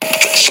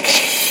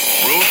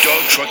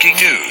Trucking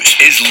News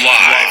is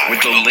live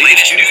with the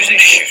latest news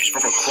issues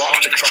from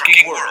across the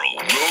trucking world.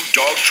 Road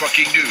Dog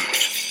Trucking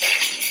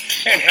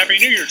News. And Happy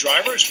New Year,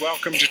 drivers.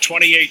 Welcome to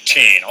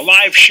 2018, a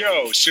live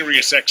show,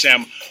 Sirius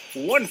XM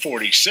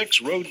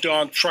 146, Road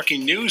Dog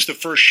Trucking News, the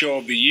first show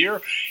of the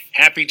year.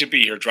 Happy to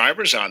be here,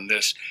 drivers, on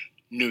this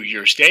New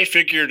Year's Day.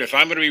 Figured if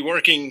I'm going to be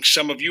working,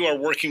 some of you are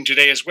working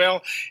today as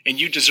well, and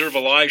you deserve a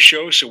live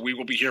show, so we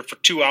will be here for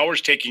 2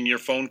 hours taking your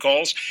phone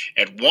calls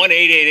at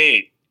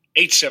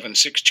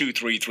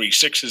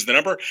 1-888-876-2336 is the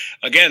number.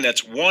 Again,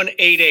 that's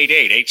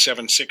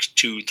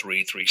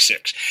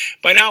 1-888-876-2336.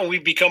 By now,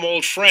 we've become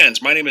old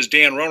friends. My name is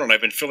Dan Ronan.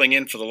 I've been filling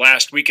in for the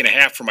last week and a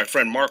half for my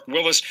friend Mark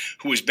Willis,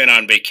 who has been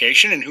on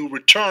vacation and who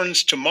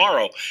returns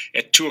tomorrow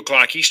at 2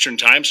 o'clock Eastern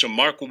Time. So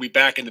Mark will be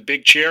back in the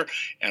big chair,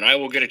 and I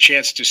will get a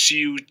chance to see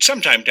you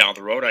sometime down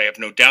the road. I have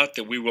no doubt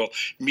that we will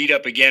meet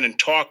up again and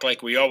talk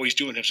like we always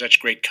do and have such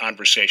great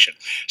conversation.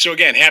 So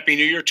again, Happy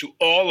New Year to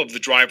all of the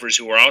drivers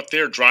who are out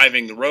there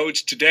driving the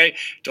roads today,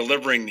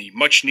 delivering the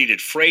much-needed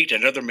freight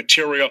and other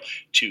material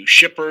to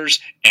shippers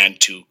and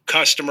to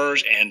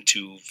customers and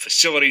to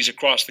facilities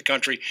across the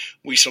country.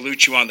 We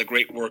salute you on the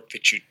great work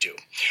that you do.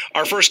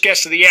 Our first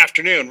guest of the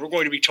afternoon, we're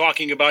going to be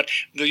talking about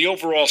the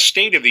overall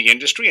state of the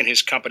industry and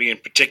his company in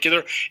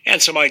particular,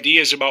 and some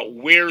ideas about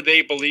where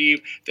they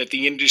believe that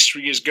the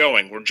industry is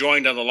going. We're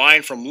joined on the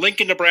line from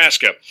Lincoln,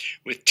 Nebraska,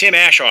 with Tim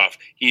Aschoff.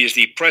 He is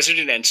the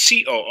president and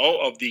COO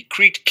of the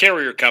Crete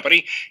Carrier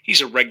Company. He's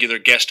a regular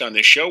guest on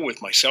this show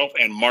with myself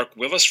and Mark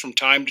Willis from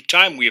time to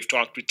time. We have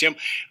talked with Tim.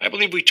 I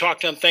believe we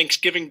talked on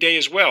Thanksgiving Day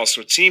as well.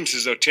 So it seems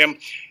as though, Tim,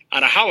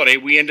 on a holiday,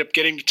 we end up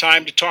getting the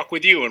time to talk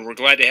with you, and we're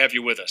glad to have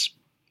you with us.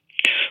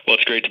 Well,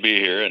 it's great to be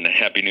here, and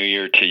Happy New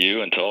Year to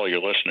you and to all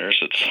your listeners.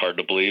 It's hard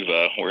to believe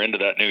we're into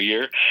that new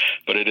year,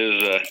 but it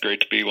is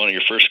great to be one of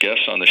your first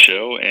guests on the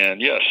show. And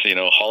yes,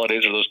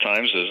 holidays are those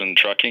times, as in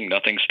trucking,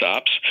 nothing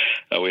stops.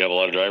 We have a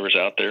lot of drivers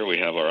out there. We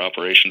have our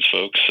operations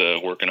folks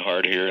working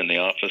hard here in the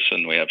office,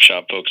 and we have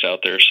shop folks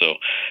out there. So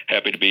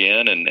happy to be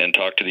in and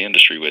talk to the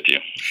industry with you.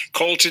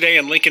 Cold today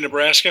in Lincoln,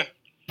 Nebraska?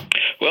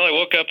 Well, I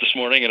woke up this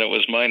morning and it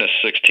was minus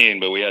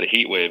 16, but we had a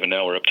heat wave, and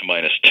now we're up to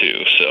minus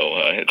 2, so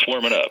it's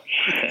warming up.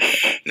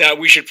 Now,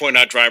 we should point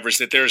out, drivers,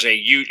 that there's a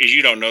huge, as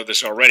you don't know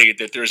this already,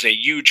 that there's a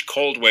huge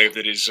cold wave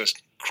that is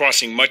just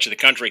crossing much of the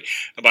country.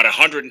 About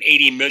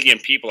 180 million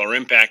people are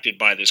impacted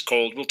by this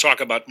cold. We'll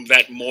talk about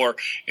that more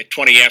at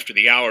 20 after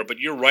the hour, but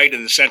you're right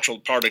in the central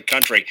part of the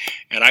country,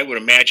 and I would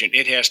imagine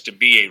it has to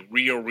be a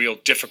real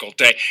difficult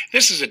day.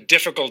 This is a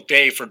difficult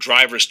day for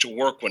drivers to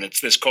work when it's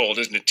this cold,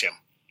 isn't it, Tim?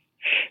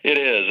 It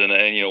is, and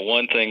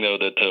one thing though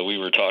that we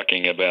were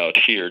talking about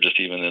here, just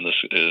even in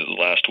this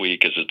last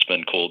week, as it's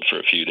been cold for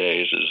a few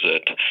days, is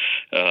that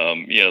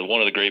one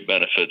of the great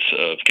benefits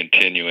of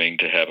continuing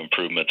to have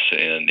improvements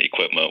in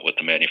equipment with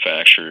the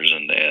manufacturers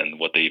and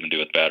what they even do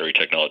with battery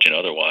technology and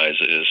otherwise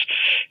is,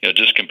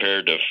 just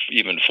compared to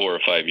even 4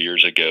 or 5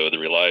 years ago, the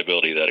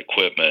reliability of that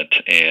equipment,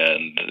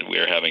 and we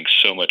are having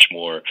so much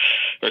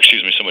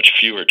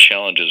fewer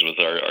challenges with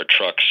our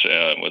trucks,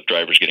 with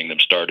drivers getting them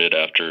started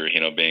after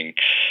being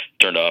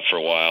turned off for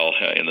a while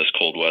in this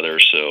cold weather.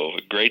 So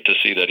great to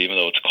see that even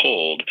though it's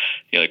cold,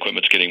 the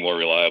equipment's getting more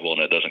reliable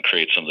and it doesn't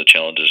create some of the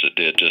challenges it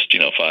did just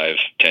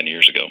 5-10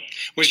 years ago.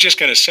 Was just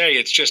going to say,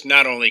 it's just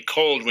not only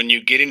cold when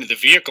you get into the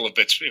vehicle if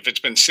it's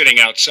been sitting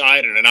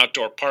outside in an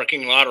outdoor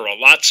parking lot or a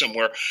lot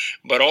somewhere,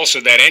 but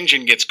also that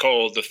engine gets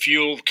cold, the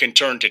fuel can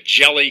turn to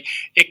jelly.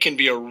 It can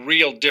be a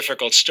real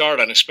difficult start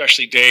on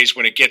especially days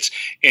when it gets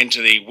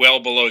into the well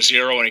below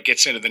zero and it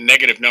gets into the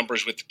negative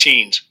numbers with the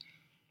teens.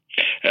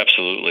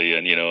 Absolutely,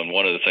 and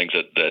one of the things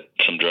that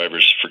some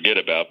drivers forget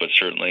about, but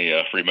certainly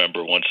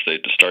remember once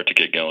they start to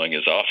get going,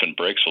 is often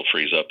brakes will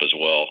freeze up as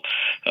well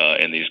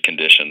in these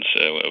conditions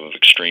of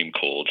extreme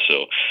cold.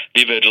 So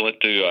be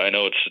vigilant too. I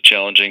know it's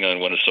challenging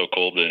when it's so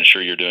cold, but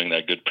ensure you're doing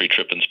that good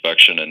pre-trip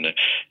inspection and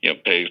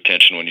pay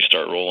attention when you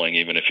start rolling,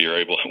 even if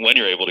when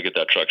you're able to get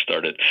that truck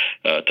started,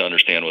 to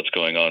understand what's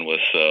going on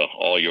with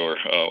all your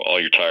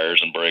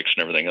tires and brakes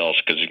and everything else,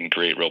 because it can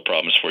create real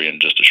problems for you in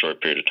just a short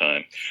period of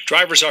time.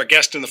 Drivers, our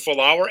guest in the full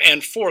hour,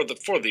 and for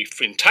the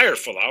entire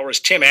full hour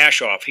is Tim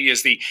Aschoff. He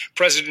is the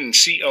president and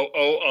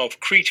COO of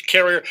Crete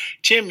Carrier.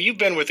 Tim, you've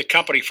been with the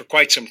company for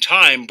quite some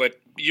time, but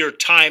your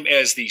time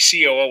as the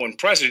COO and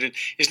president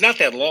is not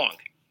that long.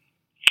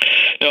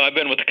 No, I've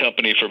been with the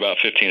company for about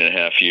 15 and a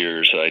half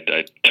years.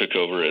 I took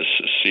over as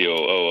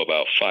COO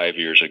about 5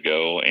 years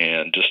ago,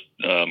 and just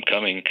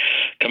coming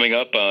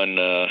up on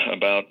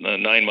about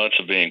 9 months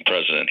of being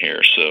president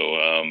here. So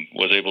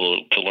was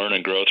able to learn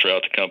and grow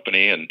throughout the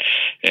company, and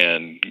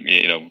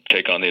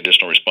take on the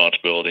additional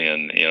responsibility,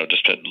 and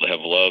just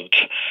have loved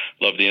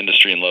the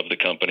industry and loved the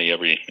company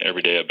every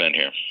day I've been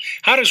here.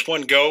 How does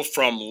one go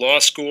from law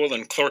school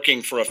and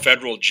clerking for a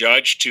federal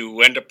judge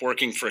to end up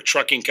working for a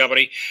trucking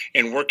company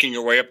and working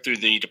your way up through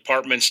the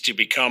departments to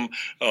become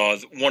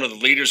one of the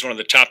leaders, one of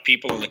the top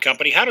people in the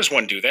company? How does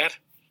one do that?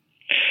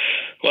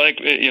 Well, I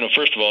think,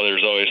 first of all,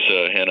 there's always,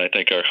 and I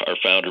think our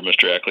founder,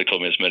 Mr. Ackley,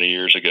 told me this many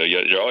years ago,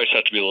 there always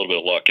has to be a little bit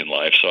of luck in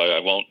life. So I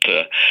won't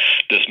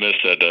dismiss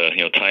that,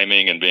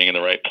 timing and being in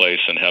the right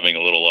place and having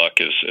a little luck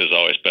is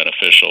always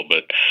beneficial.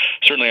 But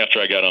certainly after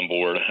I got on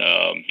board,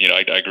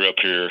 I grew up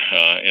here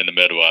in the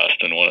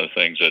Midwest, and one of the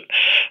things that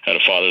I had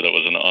a father that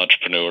was an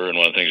entrepreneur, and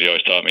one of the things he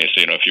always taught me is,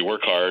 if you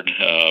work hard,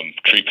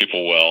 treat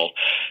people well,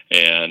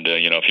 and,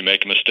 if you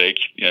make a mistake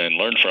and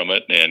learn from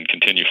it and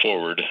continue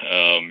forward,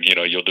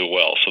 you'll do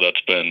well. So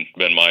that's been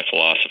my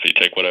philosophy.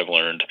 Take what I've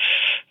learned,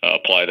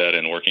 apply that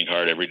in working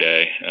hard every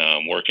day,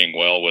 working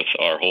well with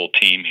our whole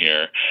team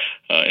here,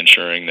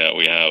 ensuring that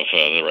we have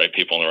the right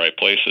people in the right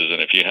places.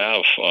 And if you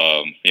have,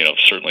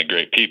 certainly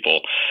great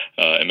people,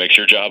 it makes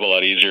your job a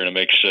lot easier, and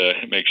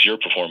it makes your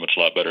performance a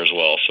lot better as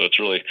well. So it's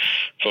really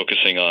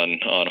focusing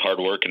on hard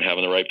work and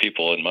having the right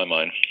people in my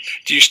mind.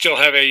 Do you still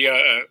have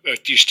do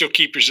you still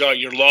keep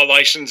your law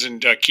license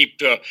and keep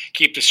the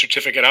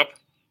certificate up?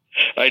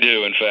 I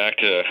do. In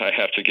fact, I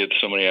have to get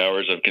so many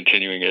hours of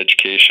continuing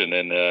education,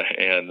 and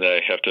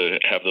I have to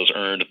have those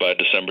earned by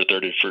December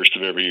 31st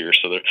of every year.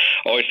 So they're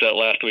always that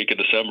last week of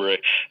December.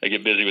 I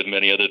get busy with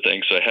many other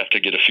things, so I have to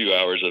get a few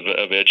hours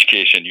of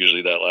education,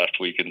 usually that last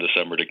week in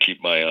December, to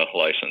keep my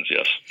license,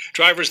 yes.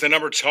 Drivers, the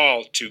number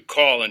to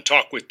call and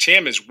talk with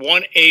Tim is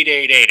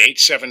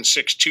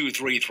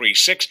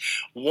 1-888-876-2336.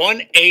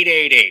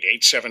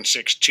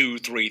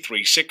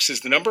 1-888-876-2336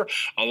 is the number.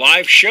 A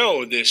live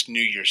show this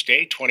New Year's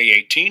Day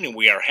 2018, and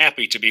we are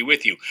happy to be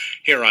with you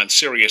here on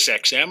Sirius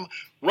XM,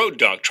 Road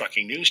Dog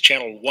Trucking News,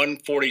 Channel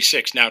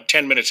 146, now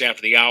 10 minutes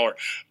after the hour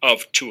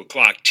of 2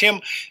 o'clock.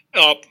 Tim,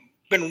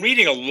 been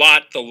reading a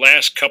lot the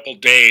last couple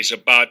days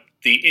about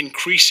the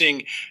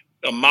increasing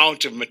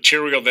amount of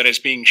material that is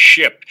being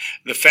shipped,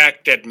 the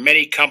fact that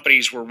many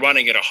companies were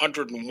running at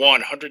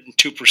 101,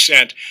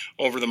 102%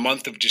 over the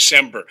month of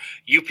December.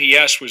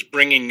 UPS was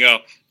bringing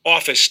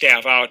office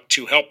staff out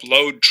to help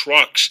load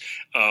trucks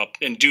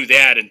and do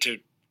that, and to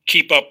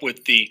keep up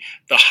with the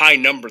high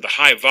number, the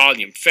high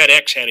volume.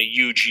 FedEx had a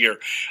huge year.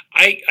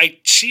 I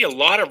see a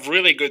lot of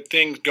really good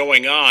things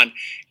going on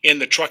in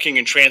the trucking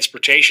and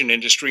transportation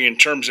industry in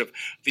terms of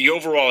the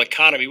overall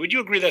economy. Would you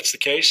agree that's the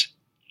case?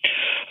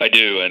 I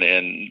do,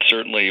 and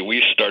certainly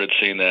we started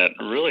seeing that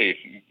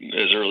really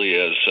as early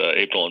as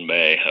April and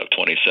May of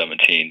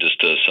 2017,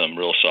 just some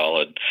real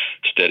solid,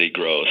 steady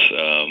growth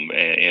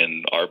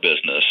in our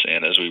business.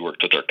 And as we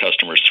worked with our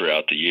customers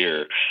throughout the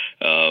year,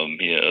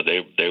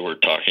 they were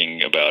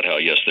talking about how,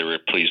 yes, they were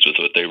pleased with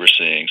what they were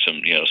seeing,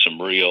 some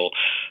real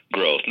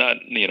growth, not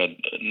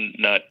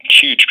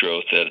huge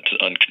growth that's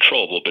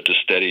uncontrollable, but just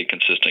steady,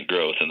 consistent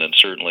growth. And then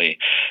certainly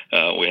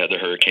we had the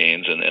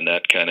hurricanes, and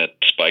that kind of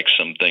spiked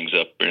some things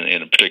up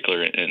in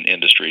particular in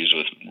industries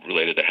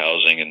related to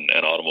housing and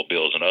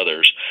automobiles and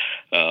others,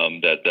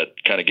 that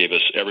kind of gave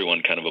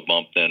everyone kind of a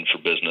bump then for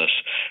business.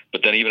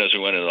 But then even as we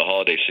went into the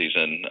holiday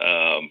season,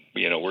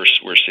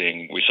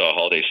 we saw a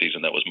holiday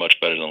season that was much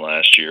better than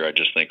last year. I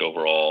just think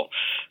overall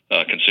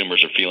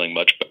consumers are feeling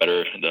much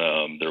better.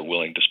 They're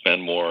willing to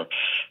spend more.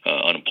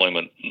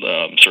 Unemployment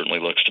certainly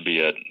looks to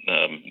be at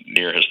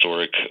near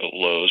historic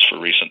lows for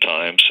recent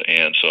times.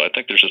 And so I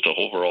think there's just an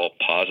overall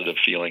positive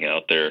feeling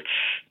out there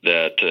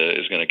that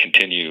is going to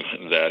continue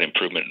that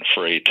improvement in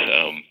freight,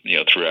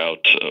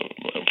 throughout,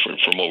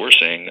 from what we're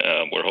seeing,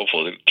 we're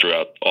hopeful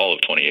throughout all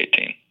of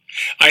 2018.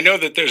 I know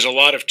that there's a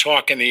lot of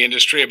talk in the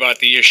industry about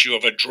the issue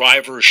of a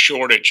driver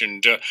shortage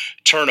and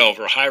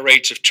turnover, high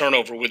rates of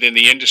turnover within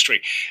the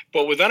industry.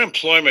 But with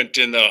unemployment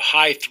in the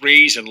high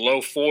 3s and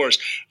low 4s,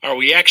 are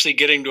we actually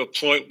getting to a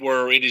point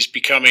where it is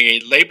becoming a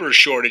labor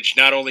shortage,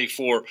 not only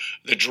for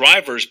the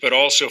drivers, but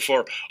also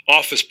for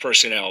office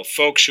personnel,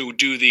 folks who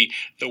do the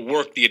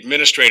work, the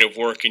administrative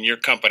work in your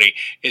company?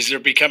 Is there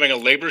becoming a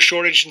labor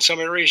shortage in some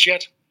areas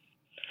yet?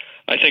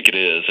 I think it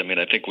is. I mean,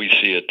 I think we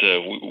see it.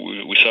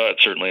 We saw it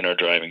certainly in our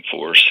driving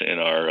force, in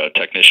our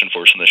technician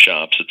force in the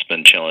shops. It's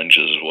been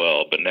challenges as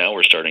well. But now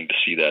we're starting to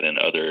see that in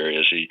other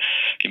areas. You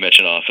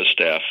mentioned office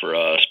staff for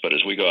us, but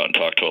as we go out and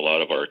talk to a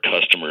lot of our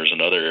customers,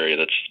 another area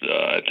that's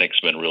I think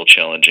has been real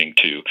challenging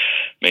to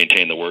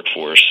maintain the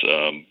workforce,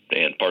 and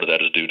part of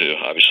that is due to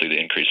obviously the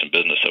increase in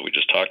business that we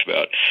just talked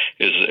about,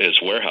 is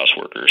warehouse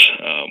workers.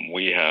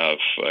 We have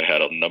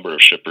had a number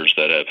of shippers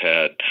that have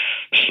had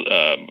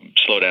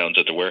slowdowns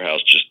at the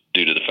warehouse just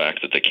due to the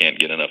fact that they can't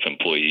get enough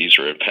employees,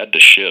 or have had to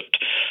shift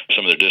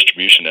some of their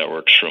distribution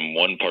networks from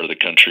one part of the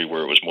country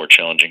where it was more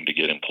challenging to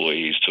get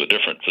employees to a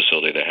different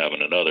facility they have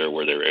in another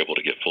where they were able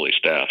to get fully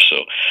staffed.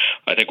 So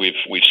I think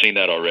we've seen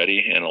that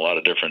already in a lot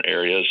of different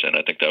areas, and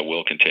I think that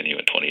will continue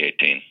in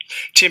 2018.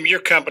 Tim,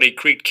 your company,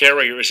 Crete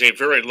Carrier, is a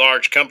very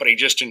large company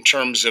just in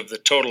terms of the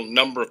total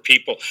number of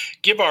people.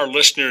 Give our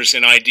listeners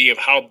an idea of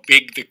how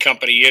big the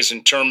company is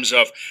in terms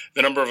of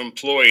the number of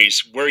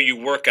employees, where you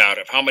work out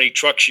of, how many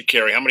trucks you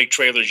carry, how many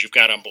trailers you've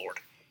got on board.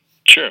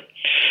 Sure.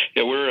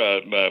 Yeah, we're,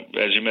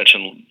 as you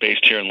mentioned,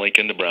 based here in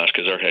Lincoln,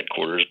 Nebraska is our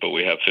headquarters, but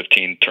we have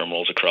 15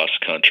 terminals across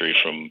the country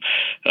from,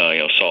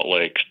 Salt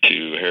Lake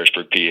to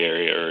Harrisburg, PA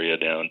area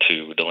down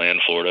to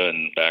DeLand, Florida,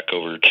 and back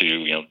over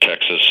to,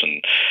 Texas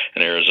and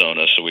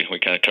Arizona. So we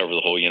kind of cover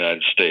the whole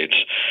United States.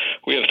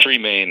 We have three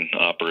main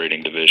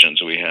operating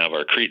divisions. We have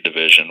our Crete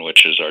division,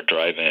 which is our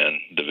dry van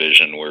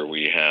division, where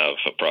we have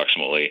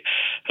approximately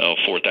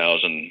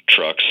 4,000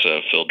 trucks,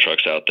 filled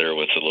trucks out there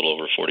with a little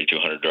over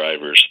 4,200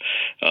 drivers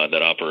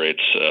that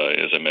operates,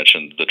 as I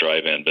mentioned, the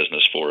dry van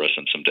business for us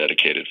and some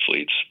dedicated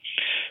fleets.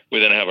 We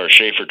then have our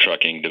Schaefer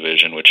trucking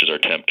division, which is our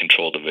temp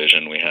control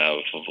division. We have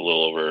a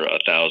little over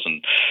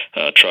 1,000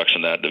 trucks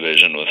in that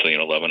division with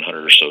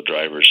 1,100 or so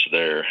drivers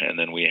there. And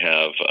then we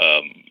have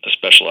a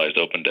specialized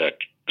open deck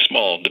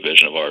small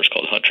division of ours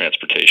called Hunt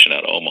Transportation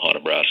out of Omaha,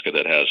 Nebraska,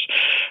 that has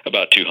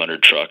about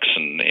 200 trucks,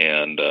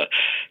 and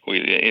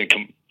we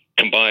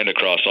combined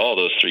across all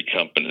those three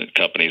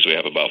companies, we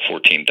have about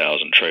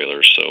 14,000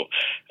 trailers. So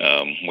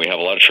we have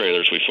a lot of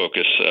trailers. We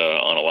focus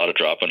on a lot of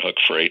drop and hook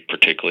freight,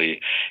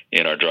 particularly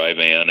in our dry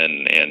van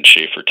and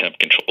Schaefer temp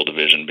control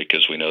division,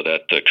 because we know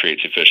that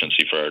creates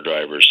efficiency for our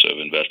drivers. So have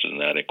invested in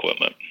that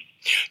equipment.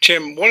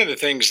 Tim, one of the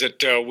things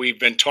that we've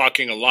been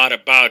talking a lot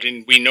about,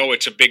 and we know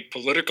it's a big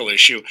political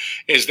issue,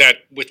 is that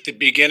with the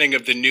beginning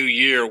of the new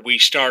year, we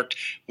start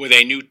with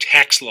a new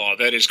tax law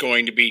that is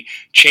going to be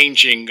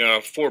changing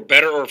for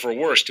better or for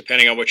worse,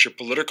 depending on what your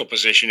political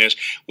position is.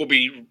 Will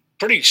be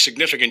pretty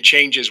significant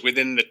changes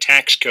within the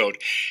tax code.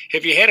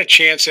 Have you had a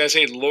chance as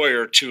a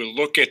lawyer to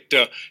look at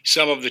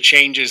some of the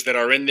changes that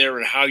are in there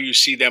and how you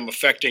see them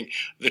affecting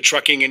the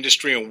trucking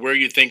industry and where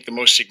you think the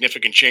most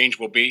significant change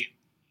will be?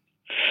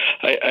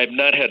 I've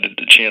not had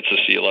the chance to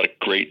see a lot of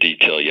great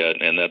detail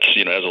yet, and that's,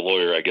 as a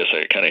lawyer, I guess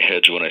I kind of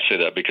hedge when I say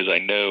that, because I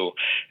know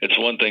it's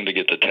one thing to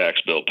get the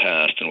tax bill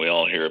passed, and we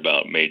all hear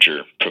about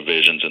major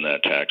provisions in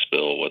that tax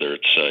bill, whether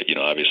it's,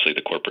 obviously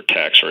the corporate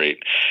tax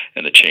rate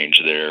and the change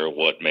there,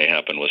 what may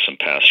happen with some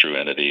pass-through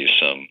entities,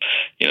 some,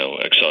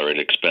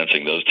 accelerated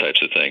expensing, those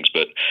types of things.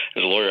 But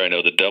as a lawyer, I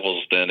know the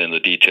devil's then in the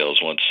details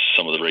once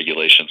some of the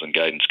regulations and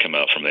guidance come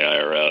out from the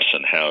IRS,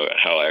 and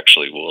how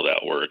actually will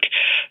that work.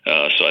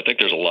 So I think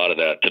there's a lot of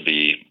that to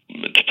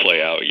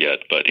play out yet.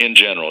 But in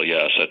general,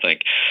 yes, I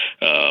think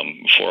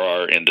for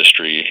our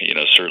industry,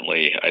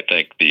 certainly I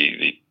think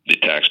the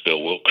tax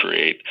bill will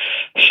create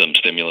some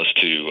stimulus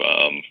to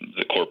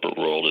the corporate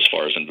world as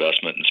far as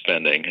investment and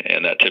spending,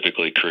 and that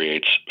typically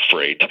creates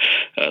freight.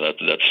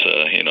 That's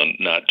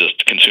not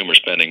just consumer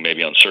spending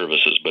maybe on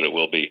services, but it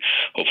will be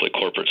hopefully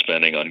corporate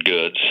spending on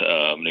goods,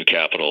 new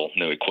capital,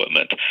 new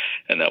equipment,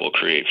 and that will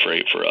create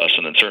freight for us.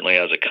 And then certainly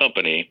as a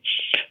company,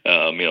 for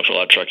a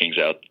lot of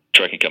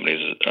trucking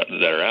companies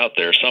that are out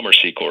there, some are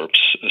C corps,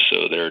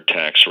 so their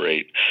tax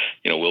rate,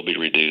 will be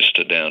reduced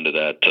down to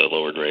that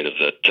lowered rate of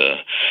that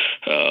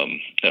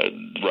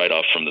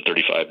write-off from the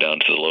 35 down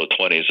to the low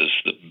 20s, as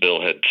the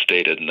bill had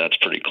stated, and that's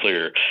pretty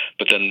clear.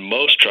 But then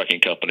most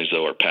trucking companies,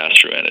 though, are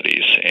pass-through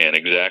entities, and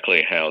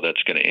exactly how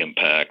that's going to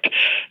impact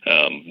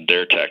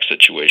their tax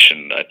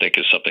situation, I think,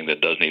 is something that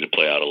does need to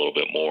play out a little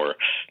bit more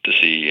to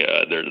see.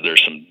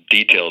 There's some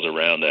details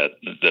around that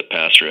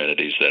pass-through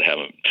entities that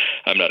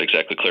I'm not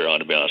exactly clear on,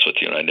 to be honest with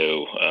you, and I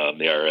know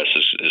the IRS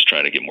is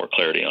trying to get more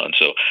clarity on.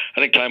 So I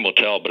think time will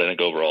tell, but I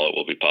think overall it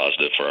will be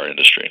positive for our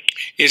industry.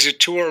 Is it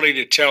too early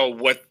to tell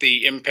what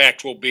the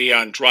impact will be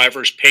on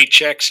drivers'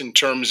 paychecks in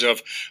terms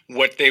of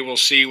what they will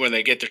see when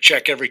they get their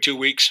check every 2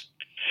 weeks?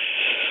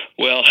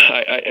 Well,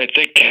 I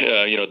think,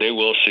 they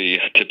will see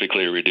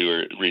typically a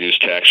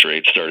reduced tax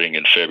rate starting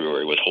in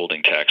February,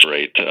 withholding tax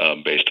rate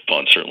based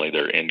upon certainly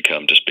their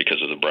income, just because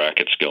of the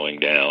brackets going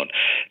down.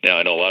 Now,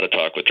 I know a lot of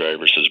talk with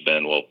drivers has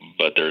been,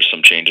 but there's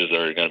some changes that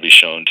are going to be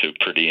shown to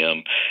per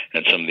diem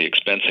and some of the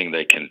expensing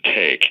they can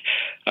take.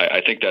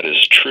 I think that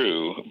is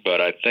true,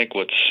 but I think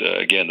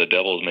again, the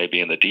devil may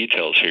be in the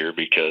details here,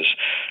 because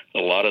a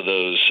lot of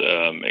those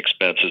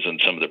expenses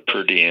and some of the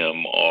per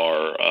diem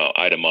are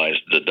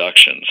itemized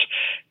deductions.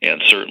 And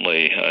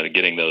certainly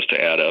getting those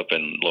to add up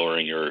and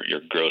lowering your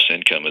gross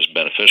income is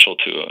beneficial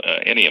to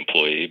any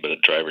employee,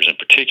 but drivers in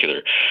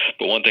particular.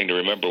 But one thing to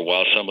remember,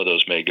 while some of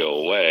those may go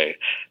away,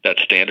 that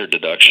standard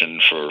deduction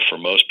for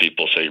most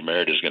people, say your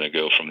merit, is going to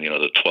go from the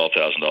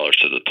 $12,000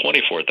 to the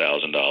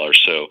 $24,000.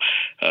 So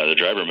the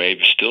driver may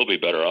still be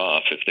better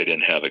off if they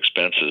didn't have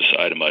expenses,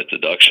 itemized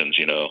deductions,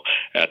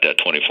 at that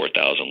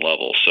 $24,000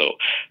 level. So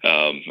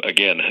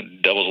again,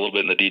 devil's a little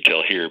bit in the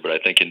detail here, but I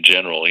think in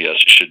general,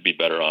 yes, it should be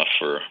better off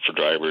for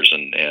drivers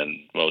and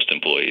most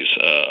employees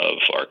of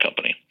our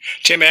company.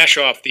 Tim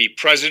Aschoff, the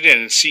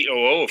president and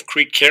COO of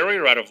Crete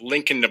Carrier out of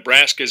Lincoln,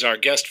 Nebraska, is our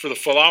guest for the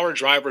full hour.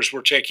 Drivers,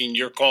 we're taking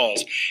your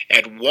calls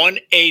at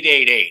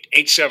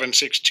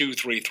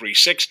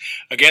 1-888-876-2336.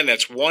 Again,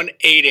 that's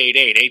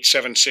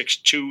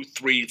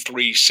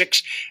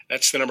 1-888-876-2336.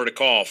 That's the number to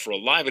call for a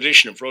live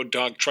edition of Road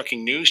Dog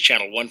Trucking News,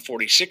 Channel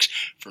 146,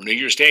 for New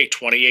Year's Day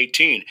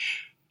 2018.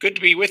 Good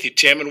to be with you,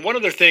 Tim. And one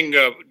other thing,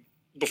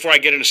 before I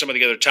get into some of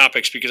the other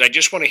topics, because I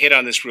just want to hit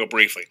on this real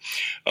briefly.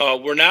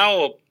 We're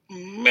now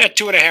at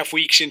 2.5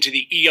 weeks into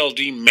the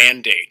ELD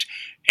mandate.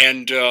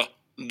 and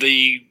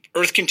the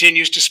Earth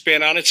continues to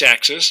spin on its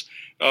axis.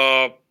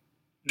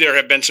 There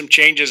have been some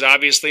changes,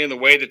 obviously, in the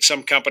way that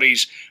some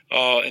companies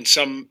and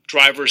some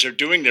drivers are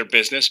doing their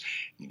business.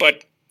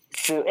 But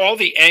for all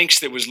the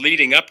angst that was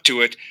leading up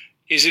to it,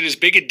 is it as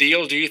big a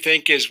deal, do you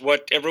think, as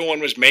what everyone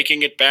was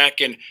making it back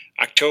in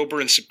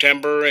October and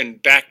September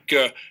and back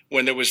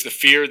when there was the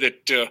fear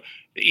that the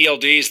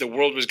ELDs, the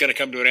world was going to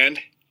come to an end?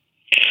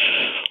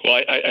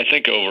 Well, I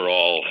think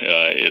overall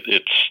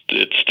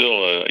it's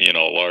still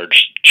a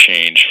large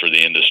change for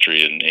the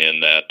industry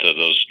in that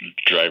those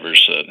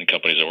drivers and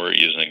companies that we're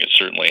using it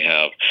certainly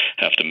have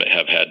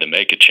had to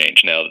make a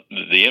change. Now,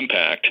 the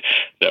impact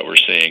that we're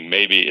seeing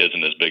maybe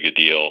isn't as big a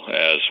deal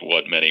as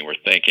what many were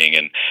thinking,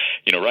 and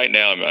right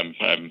now I'm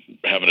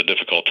having a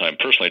difficult time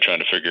personally trying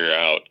to figure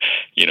out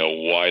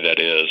why that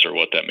is or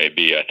what that may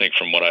be. I think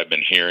from what I've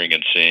been hearing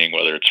and seeing,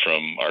 whether it's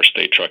from our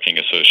state trucking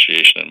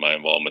association and my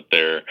involvement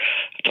there,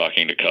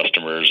 talking to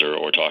customers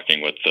or talking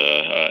with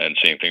and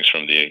seeing things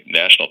from the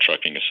National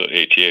Trucking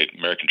ATA,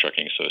 American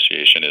Trucking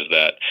Association, is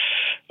that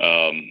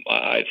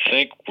I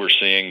think we're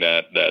seeing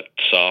that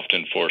soft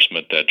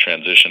enforcement, that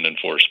transition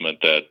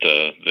enforcement that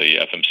the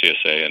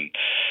FMCSA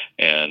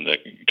and the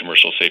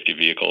Commercial Safety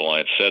Vehicle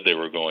Alliance said they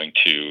were going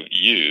to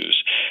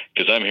use,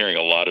 because I'm hearing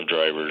a lot of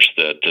drivers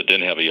that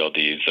didn't have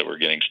ELDs that were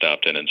getting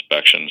stopped in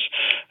inspections.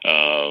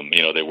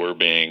 They were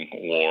being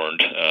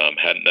warned,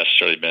 hadn't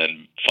necessarily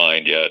been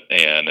fined yet,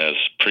 and as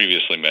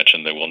previously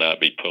mentioned, they will not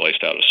be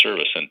placed out of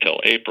service until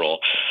April.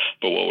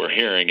 But what we're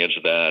hearing is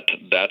that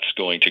that's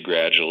going to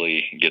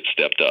gradually get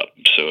stepped up.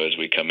 So as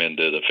we come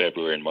into the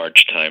February and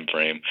March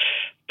timeframe,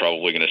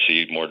 probably going to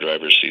see more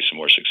drivers see some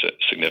more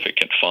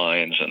significant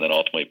fines and then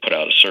ultimately put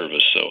out of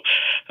service. So,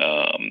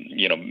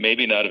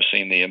 maybe not have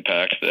seen the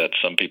impact that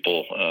some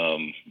people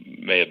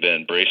may have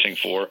been bracing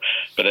for,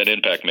 but that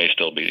impact may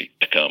still be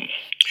to come.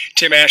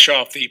 Tim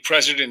Aschoff, the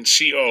president and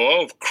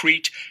COO of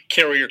Crete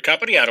Carrier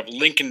Company out of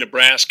Lincoln,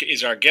 Nebraska,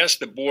 is our guest.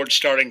 The board's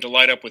starting to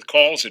light up with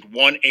calls at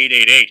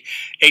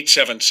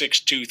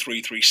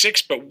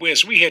 1-888-876-2336. But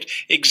as we hit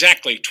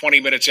exactly 20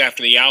 minutes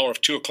after the hour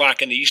of 2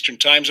 o'clock in the Eastern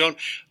Time Zone,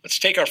 let's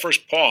take our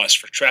first pause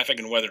for traffic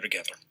and weather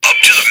together. Up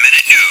to the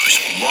minute news,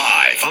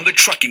 live on the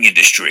trucking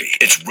industry.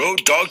 It's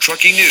Road Dog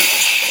Trucking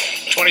News.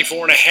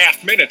 24 and a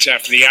half minutes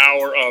after the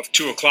hour of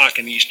 2 o'clock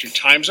in the Eastern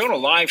Time Zone. A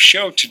live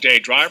show today,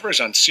 drivers,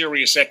 on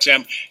Sirius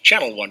XM,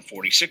 Channel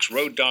 146,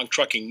 Road Dog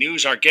Trucking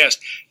News. Our guest,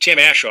 Tim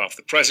Aschoff,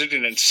 the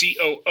president and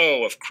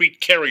COO of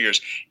Crete Carriers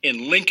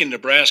in Lincoln,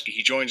 Nebraska.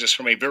 He joins us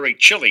from a very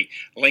chilly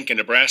Lincoln,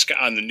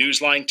 Nebraska on the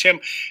Newsline.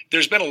 Tim,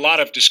 there's been a lot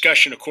of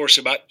discussion, of course,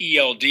 about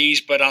ELDs,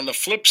 but on the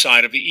flip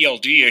side of the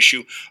ELD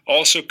issue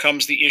also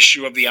comes the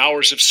issue of the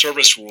hours of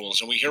service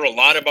rules. And we hear a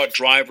lot about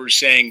drivers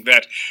saying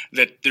that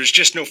there's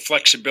just no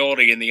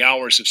flexibility in the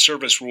hours of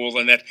service rule,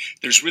 and that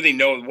there's really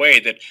no way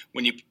that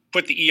when you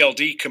put the ELD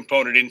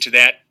component into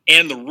that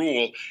and the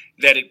rule,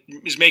 that it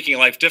is making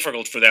life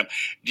difficult for them.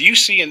 Do you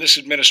see in this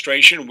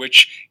administration,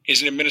 which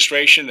is an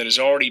administration that has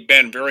already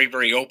been very,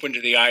 very open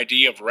to the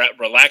idea of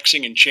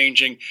relaxing and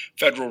changing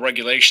federal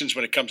regulations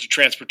when it comes to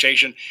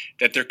transportation,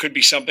 that there could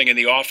be something in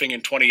the offing in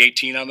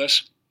 2018 on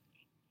this?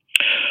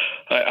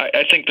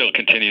 I think they'll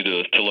continue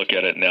to look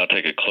at it and now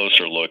take a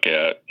closer look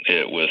at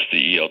it with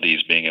the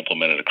ELDs being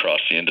implemented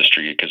across the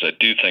industry, because I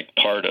do think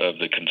part of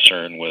the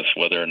concern with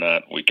whether or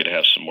not we could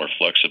have some more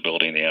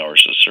flexibility in the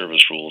hours of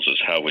service rules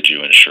is how would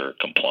you ensure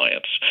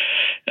compliance?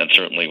 And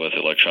certainly with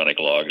electronic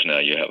logs now,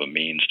 you have a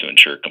means to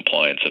ensure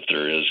compliance if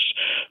there is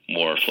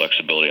more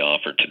flexibility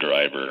offered to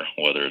driver,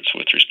 whether it's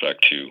with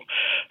respect to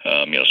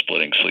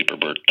splitting sleeper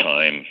berth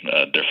time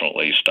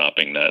differently,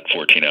 stopping that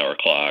 14-hour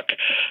clock,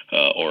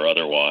 or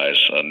otherwise.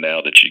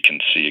 Now that you can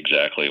see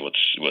exactly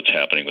what's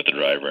happening with the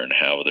driver and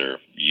how they're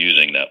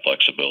using that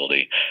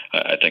flexibility,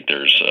 I think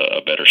there's a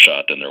better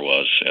shot than there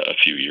was a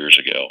few years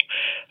ago.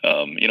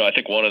 I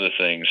think one of the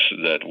things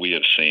that we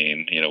have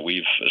seen,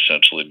 we've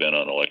essentially been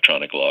on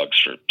electronic logs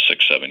for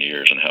 6-7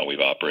 years, and how we've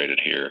operated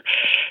here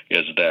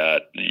is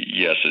that,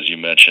 yes, as you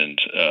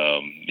mentioned,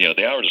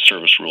 the hours of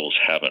service rules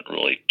haven't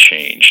really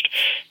changed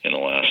in the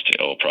last,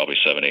 probably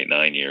 7, 8,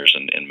 9 years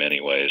in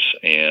many ways.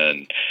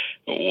 And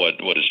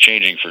what is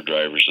changing for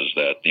drivers is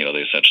that, they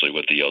essentially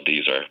with the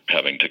ELDs are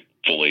having to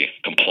fully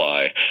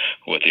comply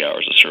with the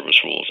hours of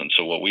service rules. And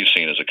so what we've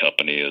seen as a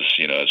company is,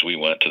 as we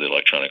went to the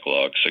electronic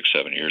log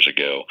 6-7 years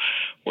ago,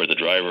 where the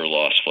driver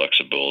lost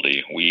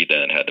flexibility, we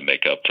then had to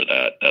make up for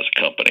that as a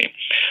company.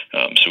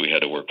 So we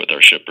had to work with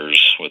our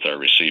shippers, with our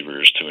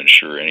receivers, to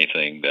ensure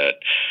anything that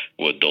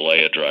would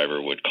delay a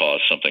driver, would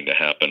cause something to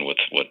happen with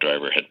what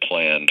driver had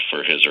planned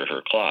for his or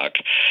her clock,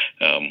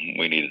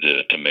 we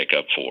needed to make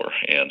up for.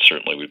 And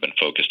certainly we've been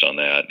focused on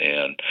that.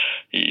 And,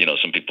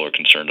 some people are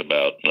concerned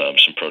about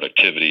some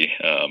productivity.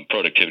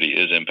 Productivity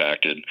is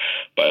impacted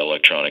by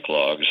electronic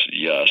logs,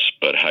 yes,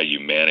 but how you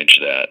manage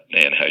that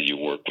and how you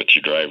work with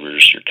your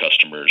drivers, your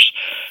customers,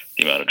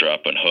 the amount of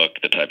drop and hook,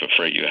 the type of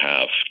freight you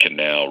have can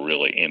now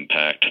really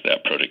impact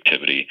that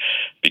productivity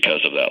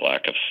because of that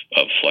lack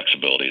of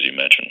flexibility, as you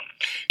mentioned.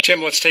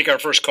 Tim, let's take our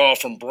first call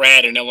from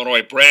Brad in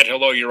Illinois. Brad,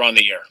 hello, you're on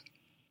the air.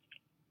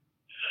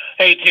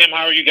 Hey, Tim,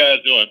 how are you guys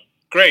doing?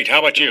 Great. How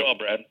about you? Well,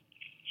 Brad.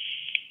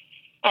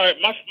 All right,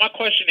 my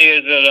question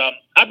is that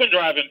I've been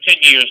driving 10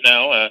 years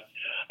now. I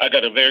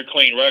got a very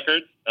clean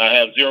record. I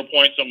have 0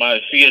 points on my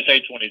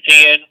CSA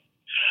 2010.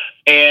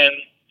 And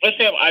let's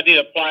say I did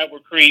apply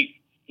with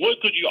Creek.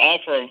 What could you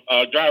offer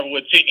a driver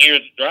with 10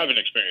 years driving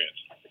experience?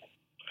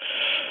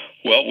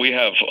 Well, we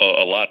have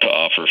a lot to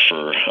offer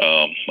for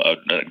a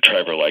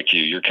driver like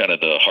you. You're kind of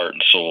the heart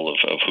and soul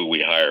of who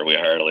we hire. We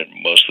hire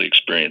mostly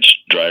experienced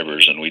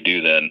drivers, and we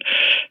do then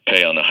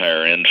pay on the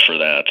higher end for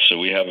that. So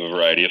we have a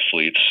variety of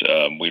fleets.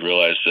 We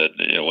realize that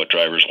what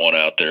drivers want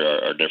out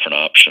there are different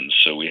options.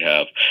 So we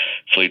have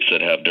fleets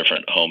that have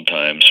different home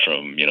times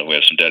from, we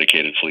have some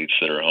dedicated fleets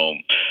that are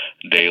home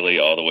daily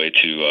all the way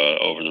to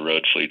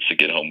over-the-road fleets that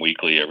get home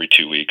weekly, every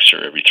 2 weeks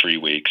or every 3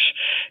 weeks.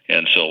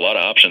 And so a lot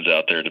of options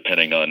out there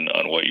depending on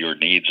what your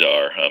needs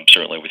are.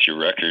 Certainly with your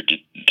record, it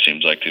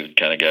seems like the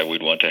kind of guy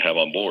we'd want to have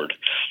on board.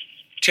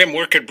 Tim,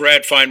 where could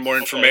Brad find more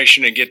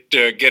information and get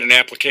an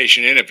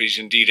application in if he's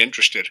indeed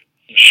interested?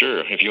 Sure.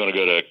 If you want to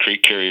go to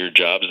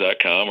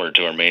creekcarrierjobs.com or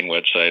to our main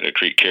website at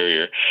Creek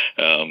Carrier,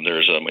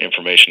 there's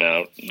information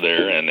out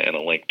there and a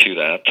link to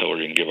that, or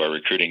you can give our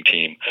recruiting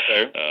team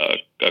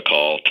a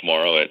call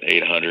tomorrow at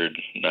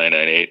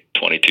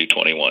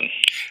 800-998-2221.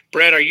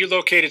 Brad, are you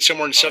located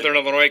somewhere in southern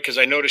Illinois? Because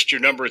I noticed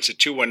your number, it's a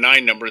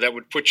 219 number. That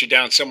would put you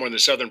down somewhere in the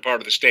southern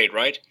part of the state,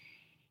 right?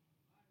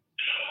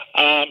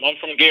 I'm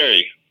from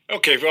Gary.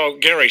 Okay, well,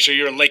 Gary, so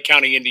you're in Lake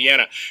County,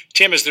 Indiana.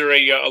 Tim, is there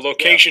a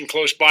location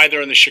close by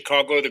there in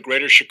the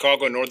greater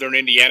Chicago, northern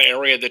Indiana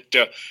area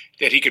that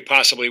he could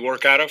possibly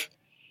work out of?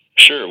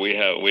 Sure, we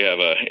have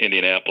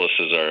Indianapolis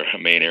as our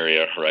main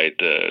area, right?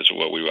 Is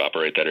what we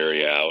operate that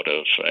area out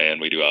of, and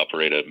we do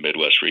operate a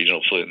Midwest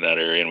regional fleet in that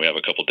area, and we have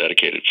a couple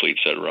dedicated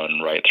fleets that run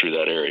right through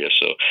that area.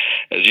 So,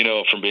 as you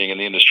know from being in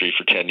the industry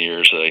for 10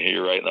 years,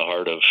 you're right in the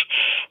heart of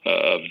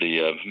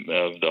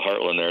the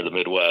heartland there, the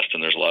Midwest,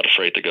 and there's a lot of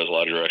freight that goes a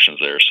lot of directions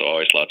there. So,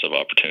 always lots of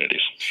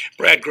opportunities.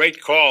 Brad,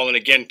 great call, and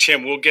again,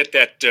 Tim, we'll get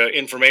that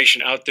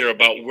information out there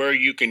about where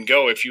you can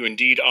go if you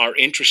indeed are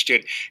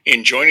interested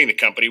in joining the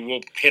company.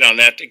 We'll hit on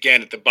that again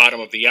at the bottom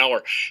of the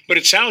hour. But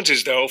it sounds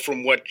as though,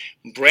 from what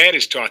Brad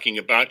is talking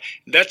about,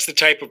 that's the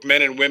type of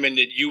men and women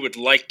that you would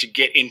like to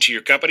get into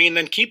your company and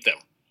then keep them.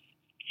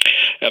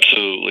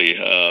 Absolutely.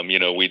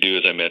 We do,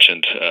 as I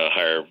mentioned,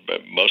 hire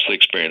mostly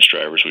experienced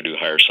drivers. We do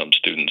hire some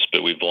students,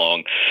 but we've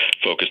long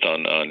focused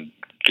on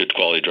good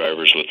quality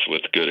drivers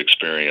with good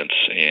experience,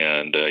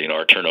 and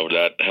our turnover,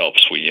 that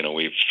helps. We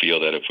feel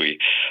that if we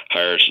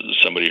hire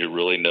somebody who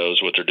really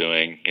knows what they're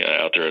doing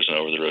out there as an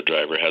over-the-road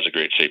driver, has a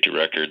great safety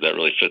record, that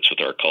really fits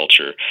with our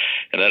culture,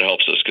 and that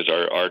helps us because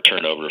our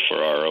turnover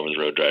for our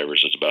over-the-road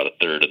drivers is about a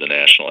third of the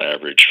national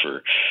average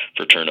for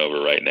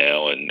turnover right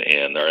now, and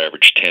our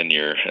average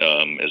tenure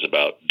is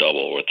about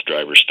double, with the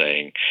drivers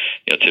staying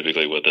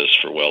typically with us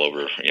for well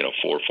over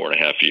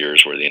 4.5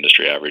 years, where the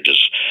industry average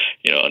is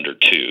under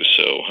 2.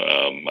 So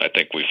I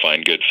think we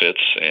find good fits,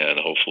 and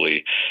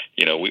hopefully,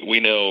 we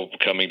know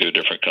coming to a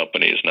different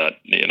company is not,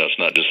 it's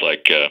not just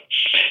like, going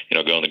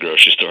to the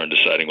grocery store and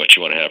deciding what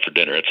you want to have for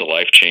dinner. It's a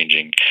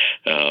life-changing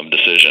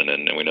decision,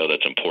 and we know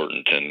that's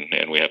important,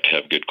 and we have to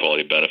have good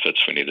quality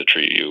benefits. We need to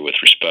treat you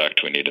with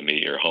respect. We need to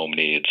meet your home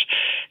needs,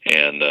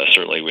 and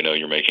certainly we know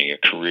you're making a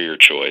career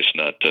choice,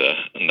 not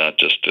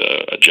just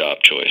a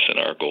job choice, and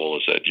our goal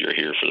is that you're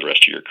here for the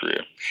rest of your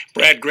career.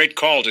 Brad, great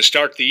call to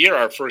start the year.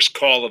 Our first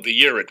call of the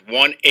year at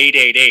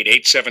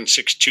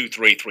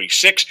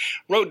 1-888-876-2336.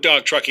 Road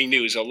Dog Trucking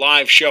News, a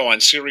live show on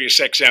Sirius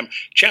XM,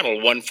 channel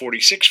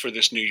 146 for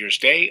this New Year's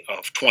Day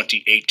of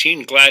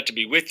 2018. Glad to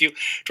be with you.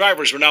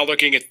 Drivers, we're now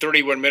looking at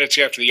 31 minutes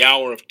after the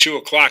hour of 2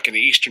 o'clock in the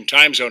Eastern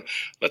Time Zone.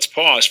 Let's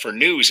pause for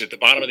news at the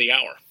bottom of the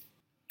hour.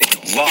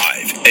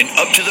 Live and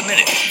up to the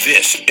minute,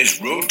 this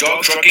is Road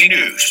Dog Trucking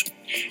News.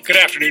 Good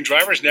afternoon,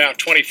 drivers. Now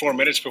 24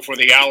 minutes before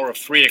the hour of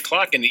 3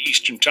 o'clock in the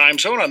Eastern Time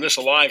Zone on this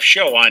live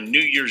show on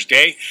New Year's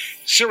Day,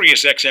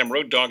 Sirius XM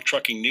Road Dog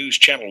Trucking News,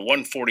 channel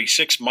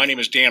 146. My name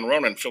is Dan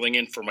Ronan, filling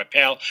in for my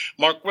pal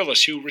Mark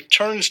Willis, who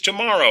returns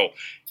tomorrow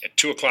at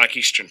 2 o'clock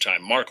Eastern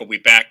Time. Mark will be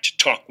back to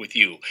talk with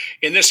you.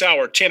 In this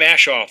hour, Tim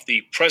Ashoff,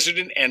 the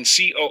president and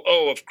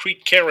COO of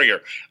Creek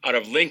Carrier out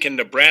of Lincoln,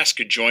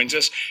 Nebraska, joins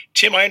us.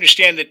 Tim, I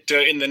understand that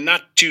in the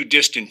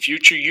not-too-distant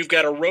future, you've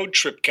got a road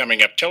trip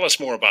coming up. Tell us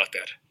more about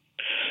that.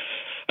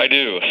 I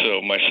do.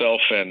 So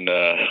myself and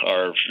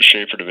our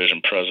Schaefer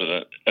Division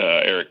President,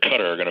 Eric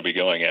Cutter, are going to be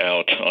going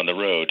out on the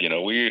road.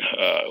 We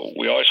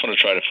always want to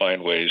try to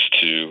find ways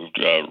to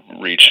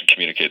reach and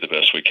communicate the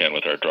best we can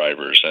with our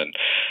drivers. And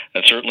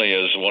certainly,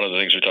 as one of the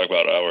things we talked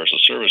about hours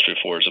of service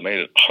before, is it made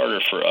it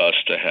harder for us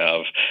to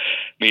have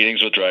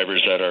meetings with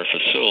drivers at our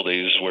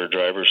facilities where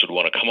drivers would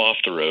want to come off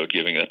the road,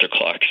 given that their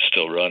clock is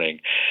still running,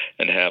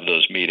 and have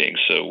those meetings.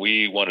 So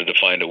we wanted to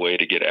find a way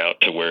to get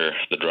out to where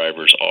the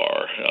drivers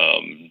are,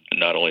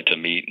 not only to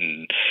meet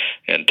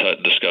and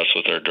discuss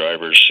with our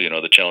drivers,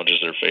 the challenges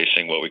they're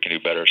facing, what we can do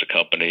better as a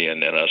company,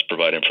 and us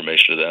provide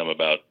information to them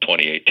about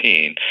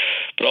 2018,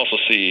 but also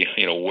see,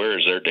 where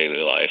is their daily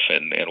life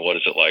and what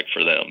is it like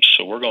for them.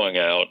 So we're going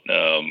out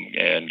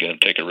and going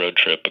to take a road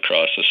trip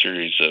across a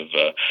series of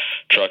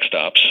truck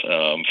stops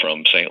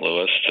from St.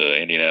 Louis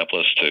to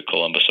Indianapolis to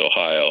Columbus,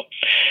 Ohio,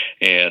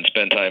 and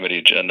spend time at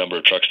a number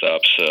of truck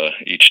stops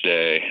each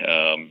day,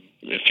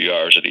 a few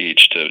hours at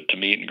each, to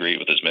meet and greet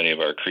with as many of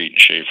our Crete and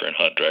Schaefer and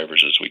Hunt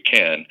drivers as we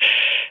can,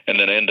 and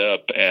then end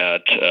up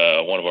at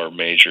one of our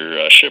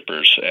major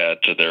shippers at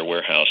their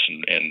warehouse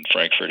in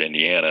Frankfort,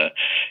 Indiana,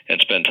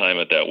 and spend time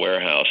at that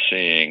warehouse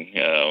seeing,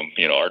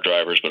 our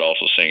drivers, but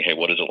also saying, hey,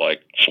 what is it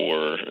like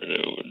for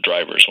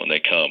drivers when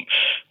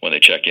they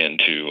check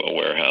into a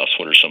warehouse?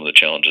 What are some of the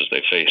challenges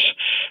they face?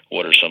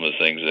 What are some of the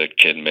things that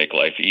can make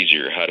life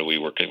easier? How do we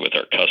work with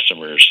our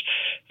customers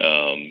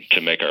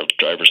to make our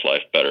driver's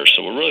life better?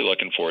 So we're really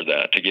looking forward to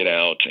that, to get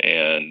out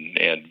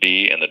and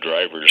be in the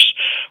driver's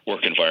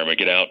work environment,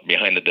 get out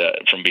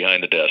from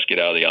behind the desk, get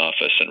out of the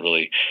office, and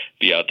really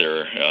be out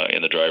there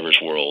in the driver's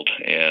world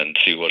and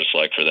see what it's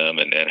like for them,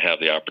 and have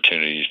the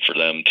opportunities for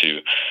them to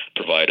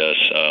provide us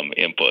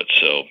input.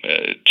 So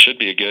it should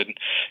be a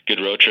good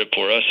road trip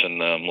for us,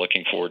 and I'm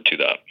looking forward to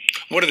that.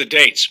 What are the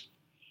dates?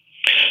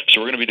 So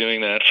we're going to be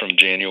doing that from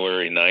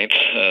January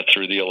 9th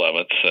through the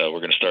 11th. We're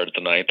going to start at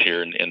the 9th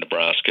here in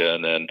Nebraska,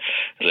 and then,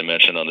 as I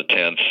mentioned, on the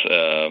 10th,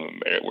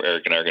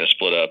 Eric and I are going to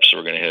split up. So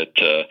we're going to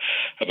hit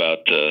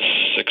about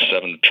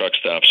 6-7 truck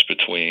stops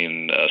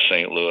between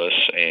St. Louis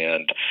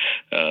and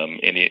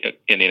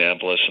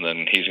Indianapolis, and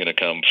then he's going to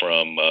come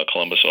from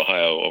Columbus,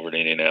 Ohio, over to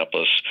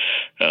Indianapolis.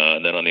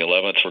 And then on the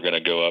 11th, we're going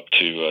to go up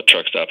to a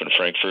truck stop in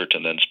Frankfort,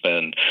 and then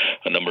spend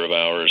a number of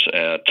hours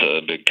at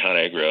the big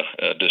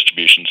ConAgra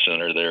distribution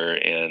center there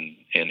in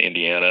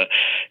Indiana.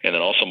 And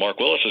then also Mark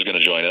Willis is going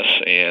to join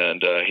us,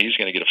 and he's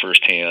going to get a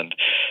firsthand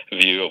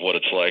view of what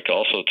it's like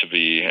also to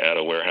be at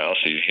a warehouse.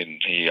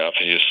 He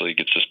obviously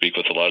gets to speak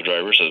with a lot of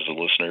drivers, as the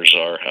listeners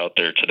are out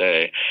there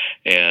today,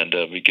 and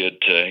it'd be good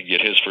to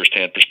get his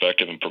firsthand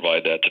perspective and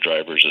provide that to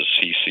drivers as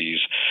he sees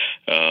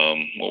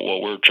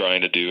what we're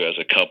trying to do as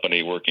a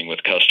company, working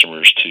with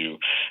customers to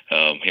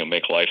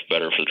make life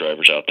better for the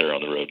drivers out there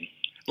on the road.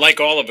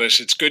 Like all of us,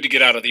 it's good to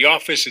get out of the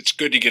office. It's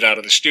good to get out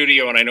of the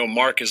studio, and I know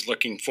Mark is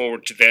looking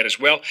forward to that as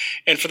well.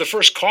 And for the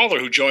first caller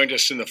who joined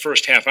us in the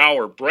first half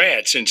hour,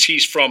 Brad, since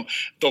he's from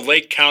the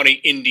Lake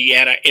County,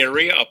 Indiana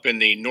area, up in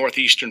the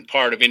northeastern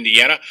part of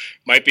Indiana,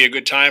 might be a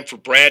good time for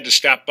Brad to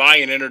stop by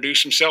and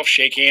introduce himself,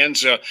 shake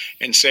hands,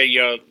 and say,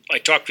 I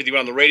talked with you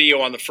on the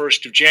radio on the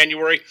 1st of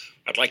January.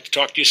 I'd like to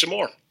talk to you some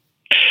more.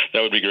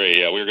 That would be great.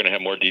 Yeah, we're going to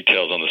have more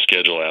details on the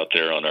schedule out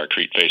there on our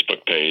Crete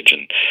Facebook page,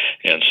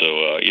 and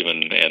so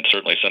and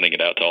certainly sending it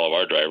out to all of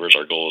our drivers.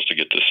 Our goal is to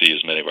get to see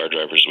as many of our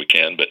drivers as we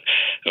can. But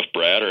if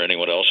Brad or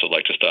anyone else would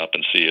like to stop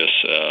and see us,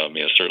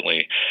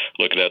 certainly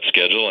look at that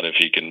schedule. And if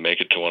you can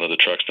make it to one of the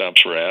truck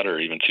stops we're at, or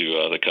even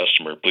to the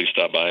customer, please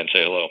stop by and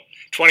say hello.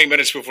 20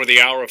 minutes before the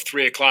hour of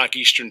 3 o'clock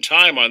Eastern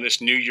Time on this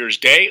New Year's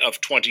Day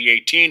of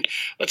 2018.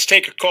 Let's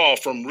take a call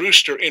from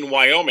Rooster in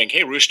Wyoming.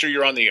 Hey, Rooster,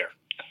 you're on the air.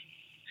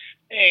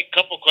 Hey, a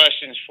couple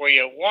questions for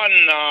you. One,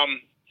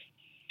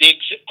 the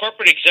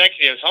corporate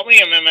executives, how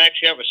many of them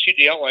actually have a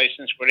CDL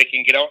license where they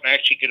can get out and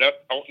actually get out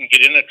and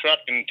get in a truck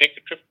and take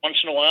a trip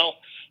once in a while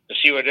to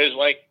see what it is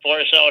like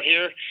for us out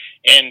here?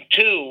 And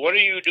two, what are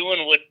you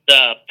doing with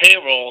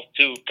payroll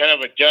to kind of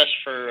adjust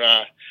for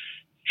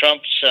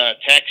Trump's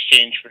tax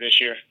change for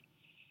this year?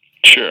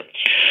 Sure.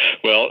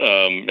 Well,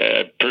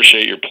 I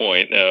appreciate your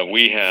point.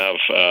 We have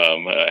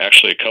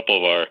actually a couple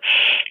of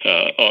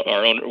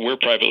our own. We're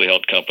privately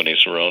held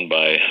companies. We're owned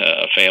by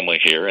a family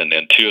here, and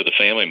two of the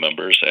family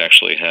members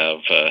actually have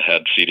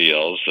had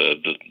CDLs.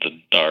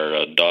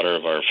 Our daughter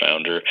of our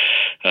founder,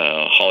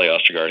 Holly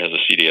Ostergaard, has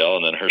a CDL,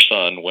 and then her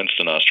son,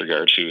 Winston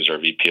Ostergaard, who is our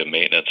VP of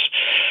Maintenance,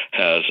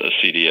 has a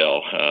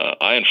CDL.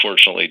 I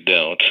unfortunately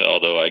don't,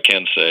 although I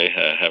can say,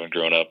 having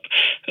grown up,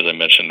 as I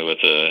mentioned, with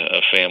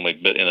a family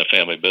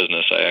business,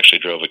 I actually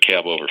drove a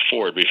cab over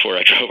Ford before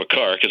I drove a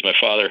car, because my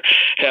father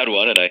had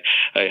one, and I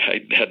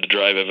had to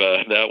drive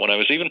that when I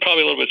was even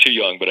probably a little bit too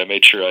young, but I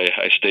made sure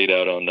I stayed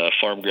out on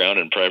farm ground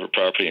and private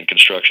property and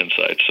construction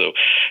sites, so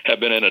have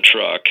been in a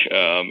truck.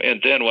 And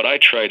then what I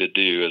try to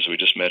do, as we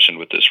just mentioned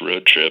with this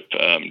road trip,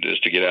 is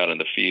to get out in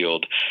the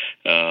field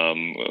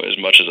as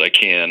much as I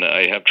can.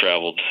 I have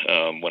traveled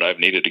when I've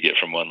needed to get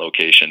from one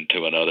location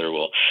to another.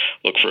 We'll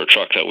look for a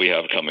truck that we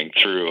have coming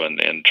through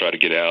and try to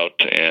get out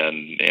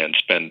and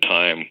spend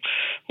time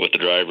with the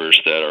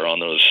drivers that are on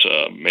those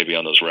maybe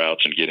on those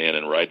routes, and get in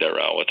and ride that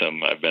route with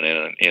them. I've been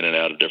in and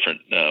out of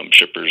different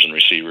shippers and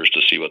receivers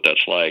to see what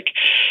that's like.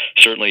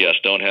 Certainly, yes,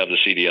 don't have the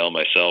CDL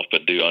myself,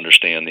 but do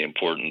understand the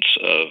importance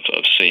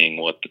of seeing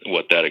what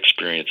that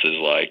experience is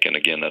like. And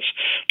again, that's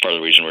part of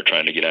the reason we're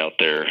trying to get out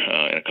there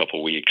in a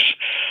couple weeks.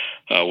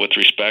 With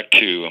respect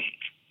to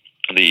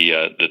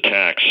the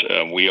tax,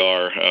 we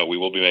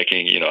will be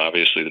making,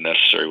 obviously the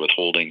necessary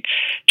withholding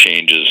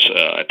changes.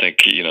 I think,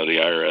 the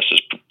IRS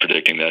is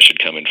predicting that should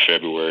come in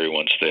February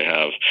once they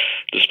have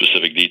the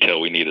specific detail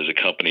we need as a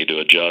company to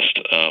adjust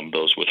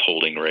those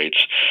withholding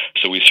rates.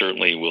 So we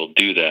certainly will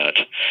do that.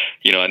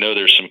 I know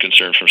there's some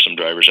concern from some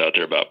drivers out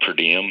there about per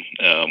diem.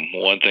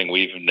 One thing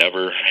we've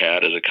never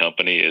had as a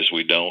company is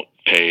we don't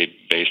pay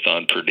based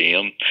on per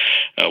diem.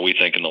 We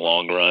think in the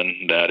long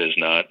run that is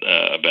not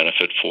a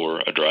benefit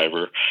for a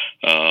driver.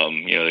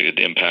 It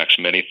impacts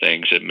many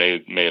things. It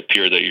may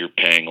appear that you're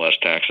paying less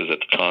taxes at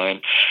the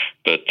time,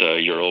 but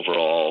your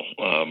overall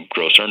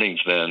gross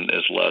earnings then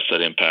is less.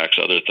 That impacts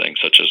other things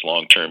such as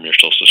long-term, your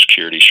Social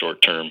Security,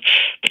 short-term,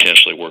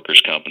 potentially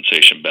workers'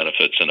 compensation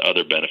benefits and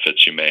other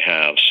benefits you may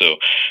have. So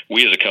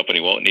we as a company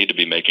won't need to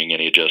be making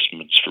any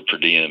adjustments for per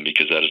diem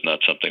because that is not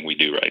something we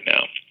do right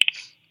now.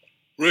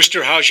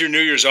 Rooster, how's your New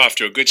Year's off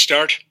to? A good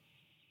start?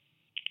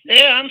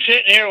 Yeah, I'm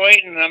sitting here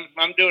waiting.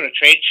 I'm doing a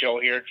trade show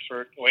here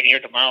waiting here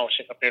tomorrow,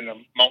 sitting up in the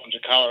mountains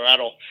of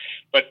Colorado.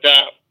 But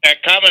a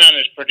comment on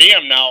this per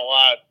diem now,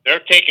 they're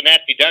taking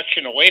that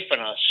deduction away from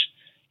us.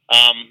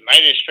 I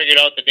just figured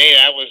out the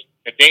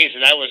days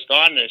that I was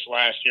gone this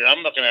last year. I'm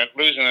looking at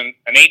losing an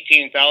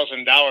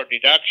 $18,000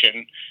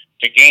 deduction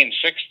to gain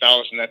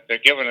 $6,000 that they're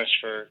giving us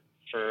for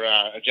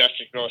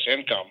adjusted gross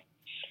income.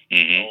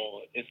 Mm-hmm.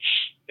 So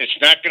it's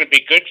not going to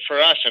be good for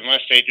us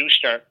unless they do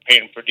start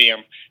paying per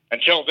diem.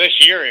 Until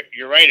this year,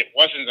 you're right, it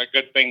wasn't a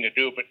good thing to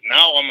do. But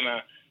now I'm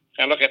going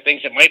to look at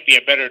things that might be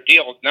a better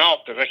deal now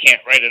because I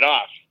can't write it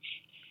off.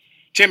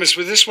 Tim, was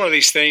this one of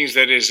these things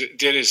that is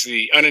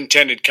the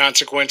unintended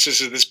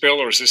consequences of this bill,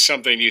 or is this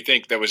something you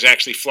think that was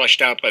actually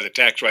flushed out by the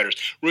tax writers?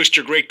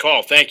 Rooster, great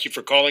call. Thank you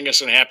for calling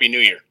us, and Happy New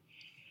Year.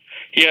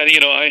 Yeah,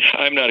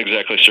 I'm not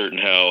exactly certain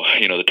how,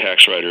 the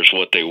tax writers,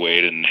 what they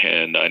weighed,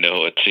 and I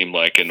know it seemed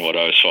like in what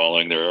I was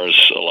following, there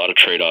was a lot of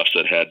trade-offs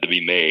that had to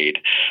be made,